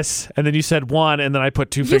did this, and then you said one, and then I put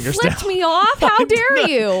 2 fingers down. You flipped me off? How dare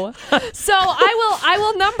you? So I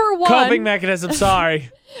will number 1. Coping mechanism, sorry.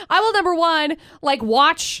 I will number 1, like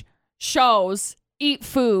watch shows, eat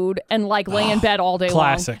food, and like lay in bed all day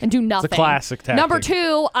long and do nothing. It's a classic tactic. Number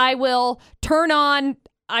 2, I will turn on,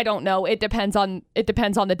 I don't know, it depends on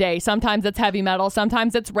the day. Sometimes it's heavy metal,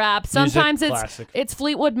 sometimes it's rap, sometimes it's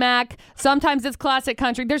Fleetwood Mac, sometimes it's classic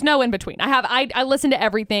country. There's no in between. I listen to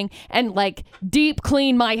everything and like deep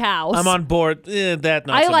clean my house. I'm on board. Not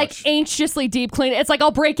I so like much. anxiously deep clean. It's like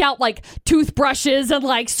I'll break out like toothbrushes and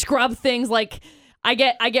like scrub things. Like I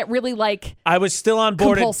get really like I was still on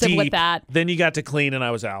board compulsive at deep, with that. Then you got to clean and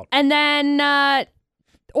I was out. And then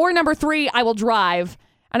or number 3, I will drive.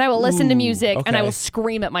 And I will listen to music, and I will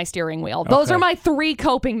scream at my steering wheel. Those are my 3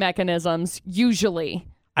 coping mechanisms, usually.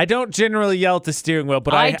 I don't generally yell at the steering wheel,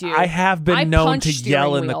 but I do. I have been known to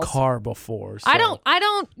yell in the car before. So. I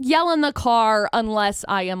don't yell in the car unless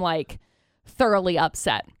I am, like, thoroughly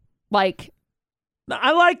upset. Like...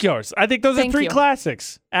 I like yours. I think those are 3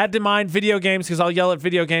 classics. Add to mine video games, because I'll yell at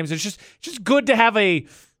video games. It's just good to have a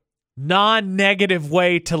non-negative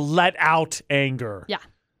way to let out anger. Yeah.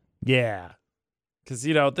 Yeah. Because,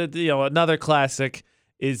 another classic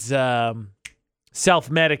is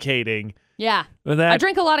self-medicating. Yeah. I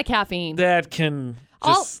drink a lot of caffeine. That can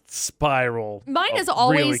just spiral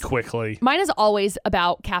really quickly. Mine is always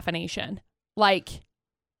about caffeination. Like,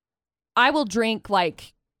 I will drink,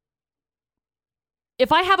 like,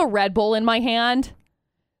 if I have a Red Bull in my hand,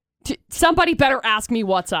 somebody better ask me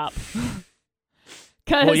what's up.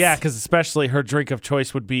 Because especially her drink of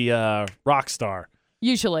choice would be Rockstar.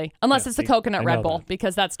 Usually, unless it's the coconut Red Bull,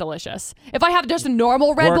 because that's delicious. If I have just a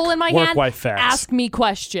normal Red Bull in my hand, ask me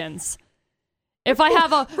questions. If I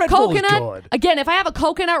have a coconut, again, if I have a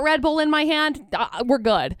coconut Red Bull in my hand, we're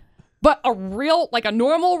good. But a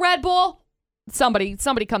normal Red Bull, somebody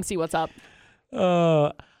come see what's up.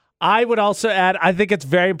 I would also add, I think it's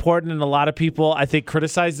very important, and a lot of people, I think,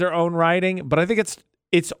 criticize their own writing, but I think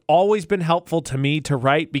it's always been helpful to me to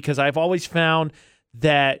write, because I've always found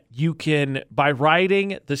that you can, by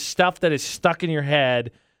writing the stuff that is stuck in your head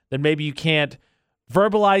that maybe you can't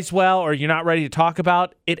verbalize well or you're not ready to talk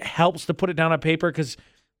about, it helps to put it down on paper, because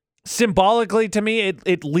symbolically to me,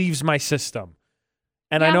 it leaves my system.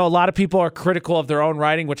 And I know a lot of people are critical of their own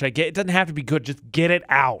writing, which I get. It doesn't have to be good. Just get it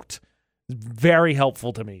out. It's very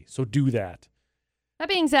helpful to me. So do that. That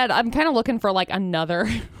being said, I'm kind of looking for like another...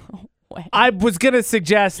 I was going to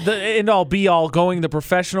suggest the end-all be-all going the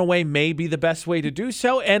professional way may be the best way to do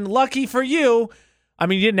so. And lucky for you, I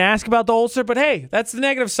mean, you didn't ask about the ulcer, but hey, that's the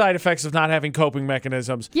negative side effects of not having coping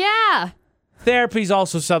mechanisms. Yeah. Therapy is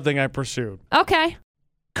also something I pursued. Okay.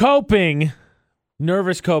 Coping,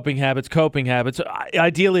 nervous coping habits,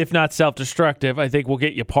 ideally, if not self-destructive, I think will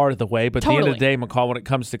get you part of the way. But at the end of the day, McCall, when it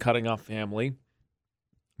comes to cutting off family,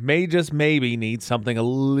 may just maybe need something a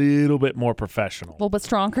little bit more professional. A little bit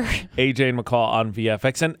stronger. AJ and McCall on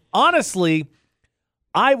VFX. And honestly,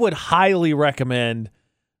 I would highly recommend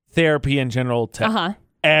therapy in general to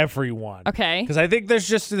everyone. Okay. Because I think there's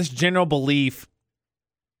just this general belief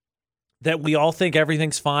that we all think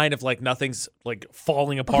everything's fine if, like, nothing's, like,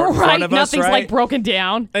 falling apart in front of us, right? Nothing's, like, broken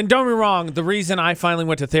down. And don't get me wrong, the reason I finally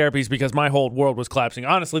went to therapy is because my whole world was collapsing.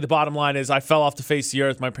 Honestly, the bottom line is I fell off the face of the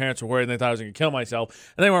earth. My parents were worried and they thought I was going to kill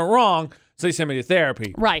myself. And they weren't wrong, so they sent me to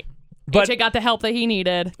therapy. Right. But AJ got the help that he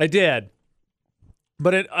needed. I did.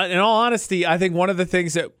 But in all honesty, I think one of the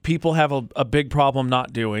things that people have a big problem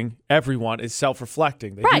not doing, everyone, is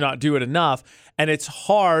self-reflecting. They do not do it enough. And it's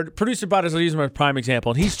hard. Producer Butterz, I'll use him as a prime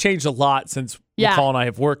example. And he's changed a lot since McCall and I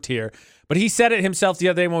have worked here. But he said it himself the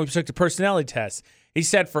other day when we took the personality test. He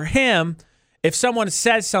said for him, if someone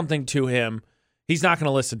says something to him, he's not going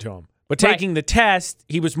to listen to him. But taking the test,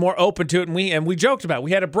 he was more open to it. And we joked about it.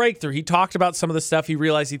 We had a breakthrough. He talked about some of the stuff he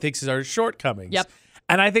realized he thinks are his shortcomings. Yep.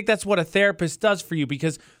 And I think that's what a therapist does for you,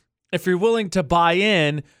 because if you're willing to buy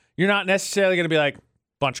in, you're not necessarily going to be like,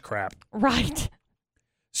 bunch of crap. Right.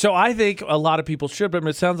 So I think a lot of people should, but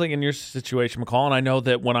it sounds like in your situation, McCall, and I know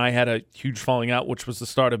that when I had a huge falling out, which was the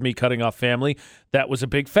start of me cutting off family, that was a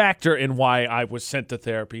big factor in why I was sent to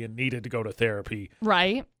therapy and needed to go to therapy.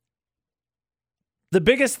 Right. The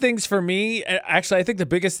biggest things for me, actually, I think the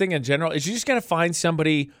biggest thing in general is you just got to find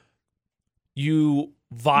somebody you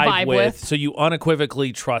vibe with so you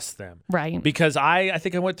unequivocally trust them. Right. Because I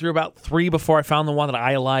think I went through about 3 before I found the one that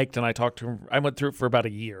I liked, and I talked to him. I went through it for about a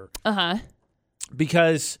year.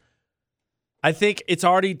 Because I think it's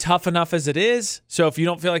already tough enough as it is. So if you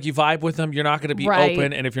don't feel like you vibe with them, you're not going to be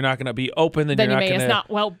open. And if you're not going to be open, then you're not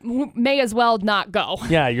going to... may as well not go.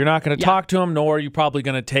 Yeah, you're not going to talk to them, nor are you probably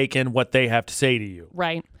going to take in what they have to say to you.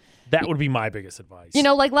 Right. That would be my biggest advice. You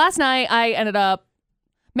know, like last night, I ended up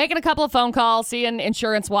making a couple of phone calls, seeing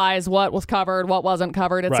insurance-wise what was covered, what wasn't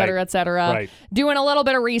covered, et cetera, et cetera. Right. Doing a little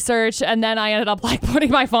bit of research, and then I ended up like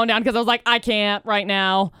putting my phone down because I was like, I can't right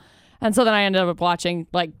now. And so then I ended up watching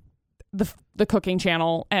like the cooking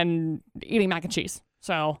channel and eating mac and cheese.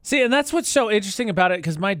 So see, and that's what's so interesting about it,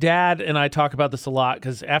 because my dad and I talk about this a lot,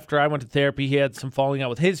 because after I went to therapy, he had some falling out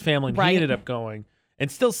with his family, and he ended up going and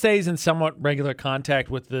still stays in somewhat regular contact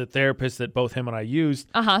with the therapist that both him and I used.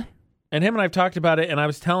 And him and I have talked about it, and I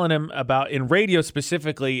was telling him about, in radio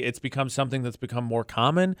specifically, it's become something that's become more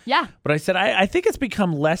common. Yeah. But I said, I think it's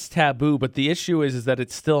become less taboo, but the issue is that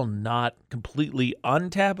it's still not completely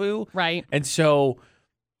untaboo. Right. And so,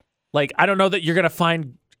 like, I don't know that you're going to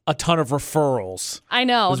find a ton of referrals. I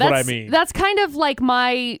know. That's what I mean. That's kind of like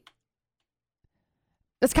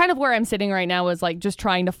that's kind of where I'm sitting right now, is like just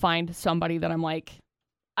trying to find somebody that I'm like,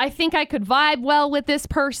 I think I could vibe well with this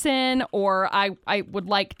person, or I would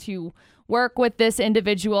like to work with this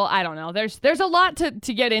individual. I don't know. There's a lot to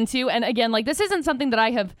get into. And again, like, this isn't something that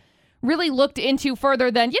I have really looked into further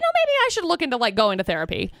than, maybe I should look into like going to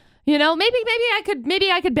therapy. Maybe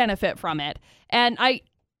I could benefit from it. And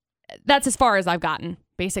that's as far as I've gotten,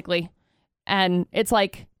 basically. And it's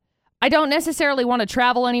like, I don't necessarily want to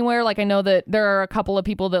travel anywhere. Like, I know that there are a couple of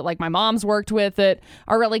people that like my mom's worked with that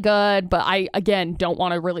are really good, but I, again, don't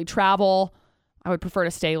want to really travel. I would prefer to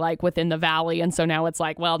stay like within the valley. And so now it's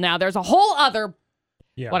like, well, now there's a whole other,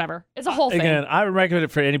 whatever. It's a whole thing. Again, I would recommend it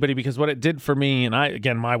for anybody, because what it did for me,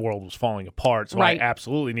 and my world was falling apart, so I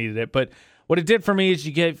absolutely needed it. But what it did for me is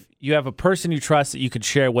you have a person you trust that you can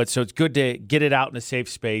share with. So it's good to get it out in a safe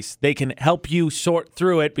space. They can help you sort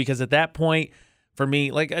through it, because at that point, for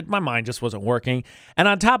me, like, my mind just wasn't working. And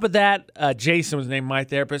on top of that, Jason was named my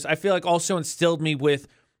therapist. I feel like also instilled me with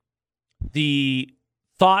the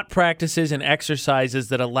thought practices and exercises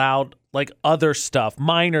that allowed like other stuff,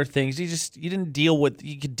 minor things. You could deal with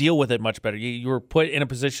it much better. You were put in a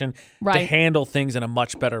position to handle things in a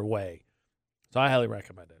much better way. So I highly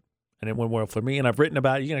recommend it. And it went well for me. And I've written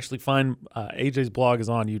about it. You can actually find AJ's blog is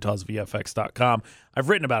on utahsvfx.com. I've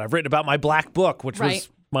written about my black book, which was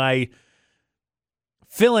my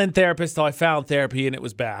fill-in therapist till I found therapy, and it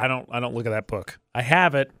was bad. I don't look at that book. I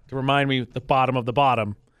have it to remind me the bottom of the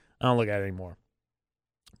bottom. I don't look at it anymore.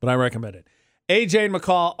 But I recommend it. AJ and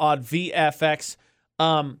McCall on VFX.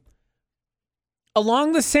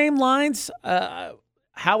 Along the same lines,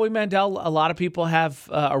 Howie Mandel, a lot of people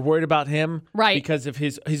are worried about him because of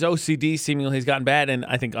his OCD seemingly has gotten bad, and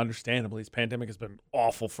I think understandably, this pandemic has been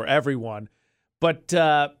awful for everyone. But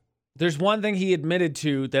there's one thing he admitted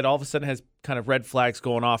to that all of a sudden has kind of red flags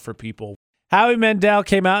going off for people. Howie Mandel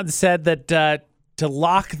came out and said that to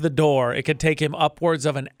lock the door, it could take him upwards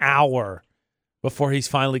of an hour before he's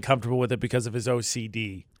finally comfortable with it because of his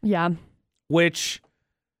OCD. Yeah. Which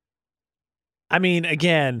I mean,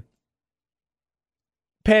 again,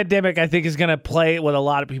 pandemic, I think, is going to play with a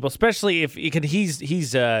lot of people, especially if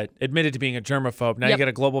he's admitted to being a germaphobe. Now you got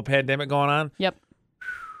a global pandemic going on. Yep.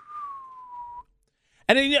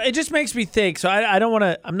 And it just makes me think. So I don't want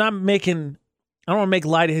to. I don't want to make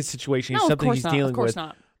light of his situation. It's something he's dealing with. Of course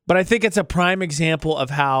not. But I think it's a prime example of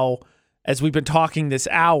how, as we've been talking this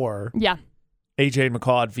hour. Yeah. AJ and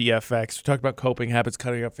McCall at VFX. We talked about coping habits,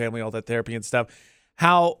 cutting up family, all that therapy and stuff.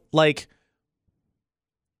 How, like,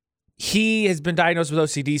 he has been diagnosed with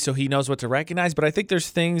OCD, so he knows what to recognize. But I think there's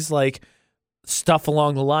things like stuff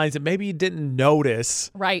along the lines that maybe you didn't notice.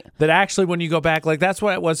 Right. That actually, when you go back, like, that's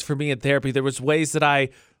what it was for me in therapy. There was ways that I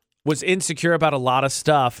was insecure about a lot of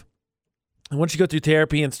stuff. And once you go through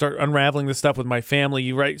therapy and start unraveling the stuff with my family,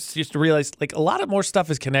 you just realize, like, a lot of more stuff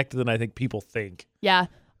is connected than I think people think. Yeah.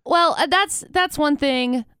 Well, that's one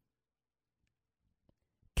thing,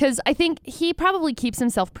 because I think he probably keeps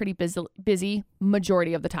himself pretty busy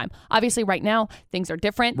majority of the time. Obviously, right now, things are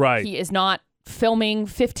different. Right. He is not filming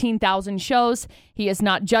 15,000 shows. He is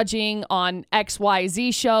not judging on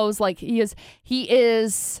XYZ shows. Like, he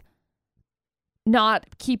is not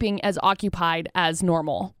keeping as occupied as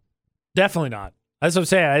normal. Definitely not. That's what I'm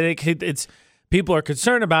saying. I think it's people are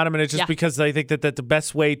concerned about him, and it's just because they think that the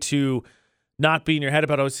best way to not be in your head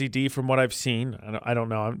about OCD, from what I've seen, I don't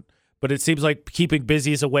know, but it seems like keeping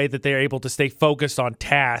busy is a way that they're able to stay focused on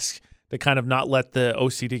tasks to kind of not let the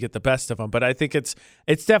OCD get the best of them. But I think it's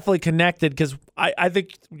definitely connected, because I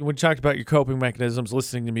think when you talked about your coping mechanisms,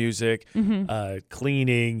 listening to music,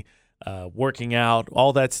 cleaning, working out,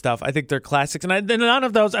 all that stuff, I think they're classics. And none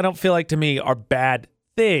of those, I don't feel like, to me, are bad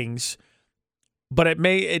things, but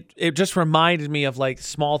it just reminded me of, like,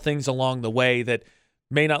 small things along the way that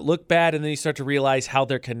may not look bad, and then you start to realize how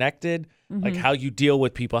they're connected, like how you deal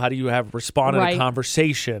with people, how do you respond in a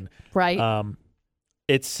conversation. Right.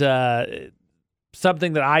 It's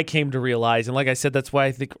something that I came to realize, and like I said, that's why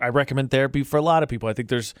I think I recommend therapy for a lot of people. I think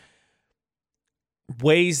there's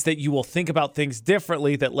ways that you will think about things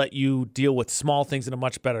differently that let you deal with small things in a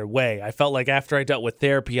much better way. I felt like after I dealt with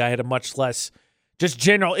therapy, I had a much less just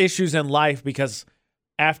general issues in life, because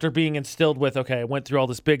after being instilled with, okay, I went through all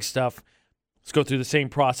this big stuff, let's go through the same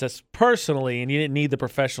process personally, and you didn't need the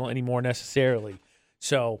professional anymore necessarily.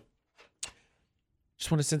 So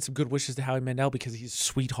just want to send some good wishes to Howie Mandel, because he's a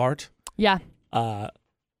sweetheart. Yeah.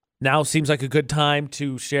 Now seems like a good time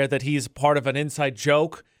to share that he's part of an inside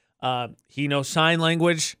joke. He knows sign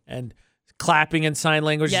language, and clapping in sign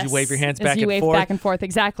language as you wave your hands back and forth. As you wave back and forth,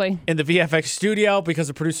 exactly. In the VFX studio, because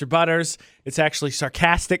of Producer Butterz, it's actually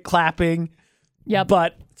sarcastic clapping. Yep.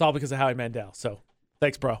 But it's all because of Howie Mandel. So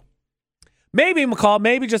thanks, bro. Maybe, McCall,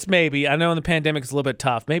 maybe, just maybe, I know the pandemic is a little bit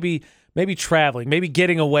tough. Maybe traveling, maybe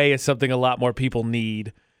getting away is something a lot more people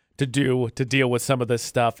need to do to deal with some of this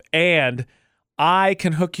stuff. And I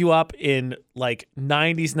can hook you up in, like,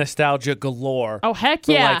 90s nostalgia galore. Oh, heck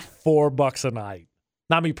yeah. For like $4 a night.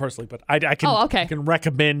 Not me personally, but I can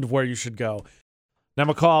recommend where you should go. Now,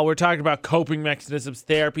 McCall, we're talking about coping mechanisms,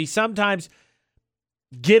 therapy, sometimes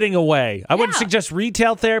getting away. I wouldn't suggest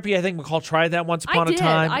retail therapy. I think McCall tried that once upon a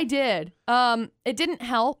time. I did. It didn't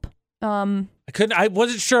help. I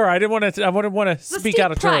wasn't sure. I wouldn't want to speak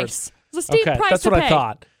out of turn. It's a steep price. That's what I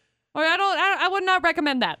thought. I would not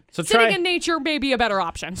recommend that. So sitting in nature may be a better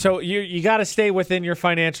option. So you got to stay within your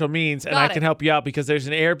financial means, and I can help you out, because there's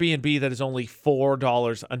an Air BnB that is only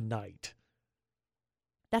 $4 a night.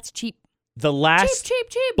 That's cheap. The last cheap.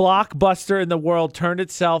 blockbuster in the world turned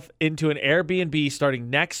itself into an Air BnB starting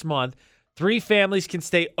next month. 3 families can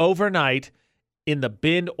stay overnight in the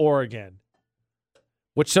Bend, Oregon,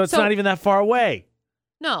 so it's not even that far away.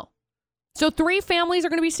 No. So 3 families are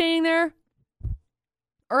going to be staying there?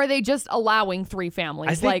 Or are they just allowing 3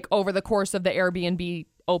 families, like, over the course of the Airbnb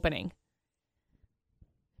opening?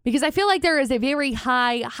 Because I feel like there is a very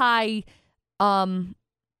high,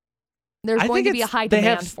 there's going to be a high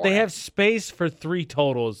demand for it. They have space for 3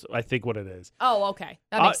 totals, I think what it is. Oh, okay.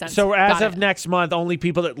 That makes sense. So as of next month, only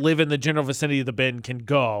people that live in the general vicinity of the Bend can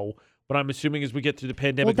go. But I'm assuming as we get through the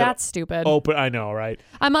pandemic... Well, that's stupid. I know, right?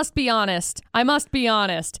 I must be honest.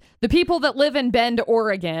 The people that live in Bend,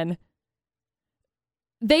 Oregon...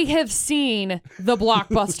 They have seen the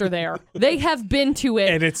Blockbuster there. They have been to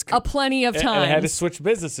it a plenty of times. And they had to switch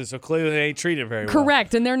businesses, so clearly they ain't treated very well.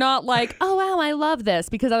 Correct, and they're not like, oh, wow, I love this,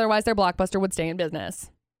 because otherwise their Blockbuster would stay in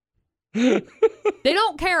business. They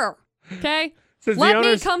don't care, okay? Let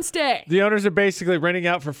me come stay. The owners are basically renting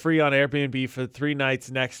out for free on Airbnb for 3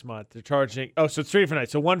 nights next month. They're charging... Oh, so it's 3 different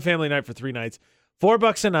nights. So 1 family night for 3 nights.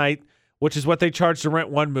 $4 a night, which is what they charge to rent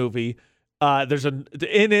 1 movie.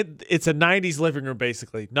 It's a 90s living room,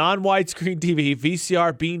 basically. Non-widescreen TV,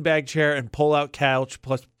 VCR, beanbag chair, and pull-out couch,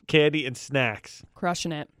 plus candy and snacks.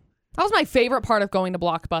 Crushing it. That was my favorite part of going to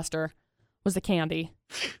Blockbuster, was the candy.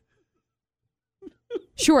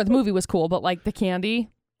 Sure, the movie was cool, but like the candy,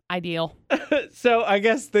 ideal. So I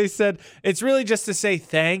guess they said it's really just to say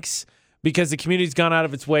thanks because the community's gone out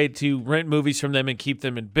of its way to rent movies from them and keep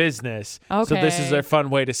them in business. Okay. So this is their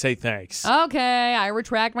fun way to say thanks. Okay, I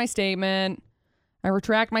retract my statement. I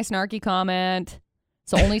retract my snarky comment.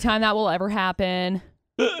 It's the only time that will ever happen.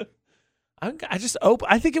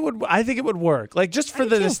 I think it would work. Like just for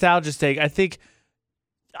the nostalgia's sake, I think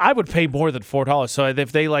I would pay more than $4. So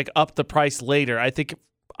if they like up the price later, I think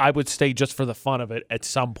I would stay just for the fun of it at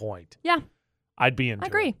some point. Yeah. I'd be into it. I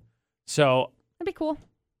agree. So that'd be cool.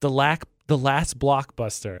 The last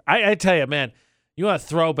Blockbuster. I tell you, man, you want a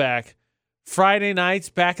throwback. Friday nights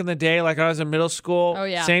back in the day, like I was in middle school. Oh,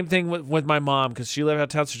 yeah. Same thing with my mom because she lived out of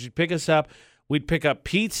town, so she'd pick us up. We'd pick up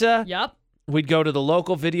pizza. Yep. We'd go to the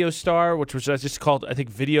local Video Star, which was just called, I think,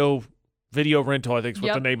 Video Rental, I think is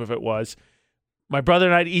what the name of it was. My brother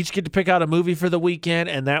and I each get to pick out a movie for the weekend,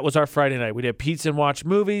 and that was our Friday night. We'd have pizza and watch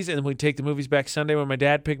movies, and then we'd take the movies back Sunday when my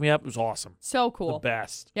dad picked me up. It was awesome. So cool. The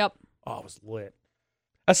best. Yep. Oh, it was lit.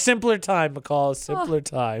 A simpler time, McCall. A simpler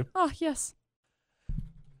time. Oh, yes.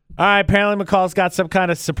 All right, apparently McCall's got some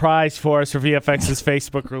kind of surprise for us for VFX's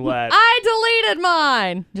Facebook roulette. I deleted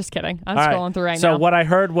mine. Just kidding. I'm scrolling through right now. So what I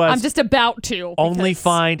heard was... I'm just about to. Only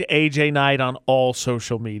find AJ Knight on all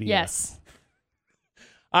social media. Yes.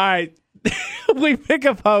 All right. We pick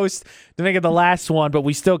a post to make it the last one, but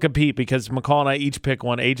we still compete because McCall and I each pick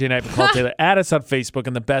one. AJ Knight, McCall Taylor. Add us on Facebook,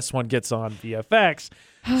 and the best one gets on VFX.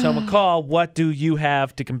 So, McCall, what do you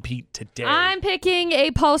have to compete today? I'm picking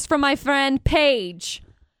a post from my friend Paige.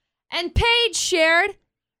 And Paige shared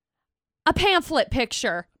a pamphlet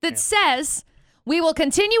picture that says, "We will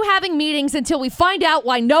continue having meetings until we find out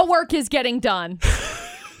why no work is getting done."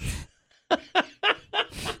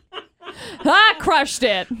 I crushed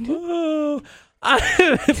it. Oh,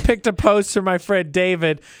 I picked a post from my friend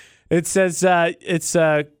David. It says, it's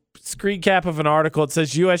a screen cap of an article. It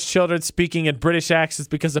says, U.S. children speaking in British accents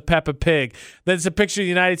because of Peppa Pig. Then it's a picture of the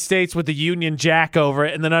United States with the Union Jack over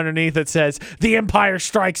it. And then underneath it says, The Empire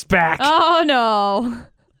Strikes Back. Oh, no.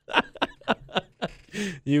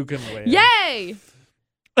 You can win. Yay.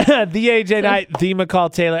 The AJ Knight, the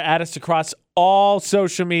McCall Taylor. Add us across all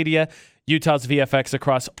social media. Utah's VFX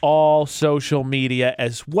across all social media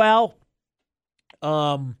as well.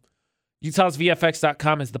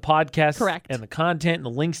 UtahsVFX.com is the podcast. Correct. And the content and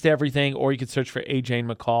the links to everything, or you can search for AJ and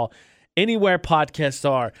McCall anywhere podcasts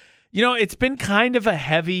are. You know, it's been kind of a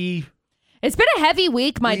heavy... It's been a heavy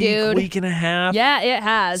week, my dude. Week and a half. Yeah, it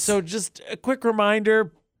has. So just a quick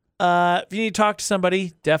reminder, if you need to talk to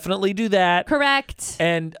somebody, definitely do that. Correct.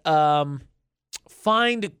 And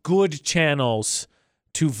find good channels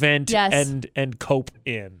to vent and cope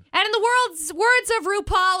in. And in the words of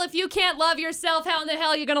RuPaul, if you can't love yourself, how in the hell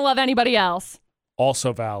are you going to love anybody else?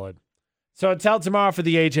 Also valid. So until tomorrow for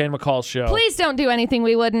the AJ and McCall Show. Please don't do anything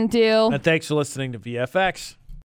we wouldn't do. And thanks for listening to VFX.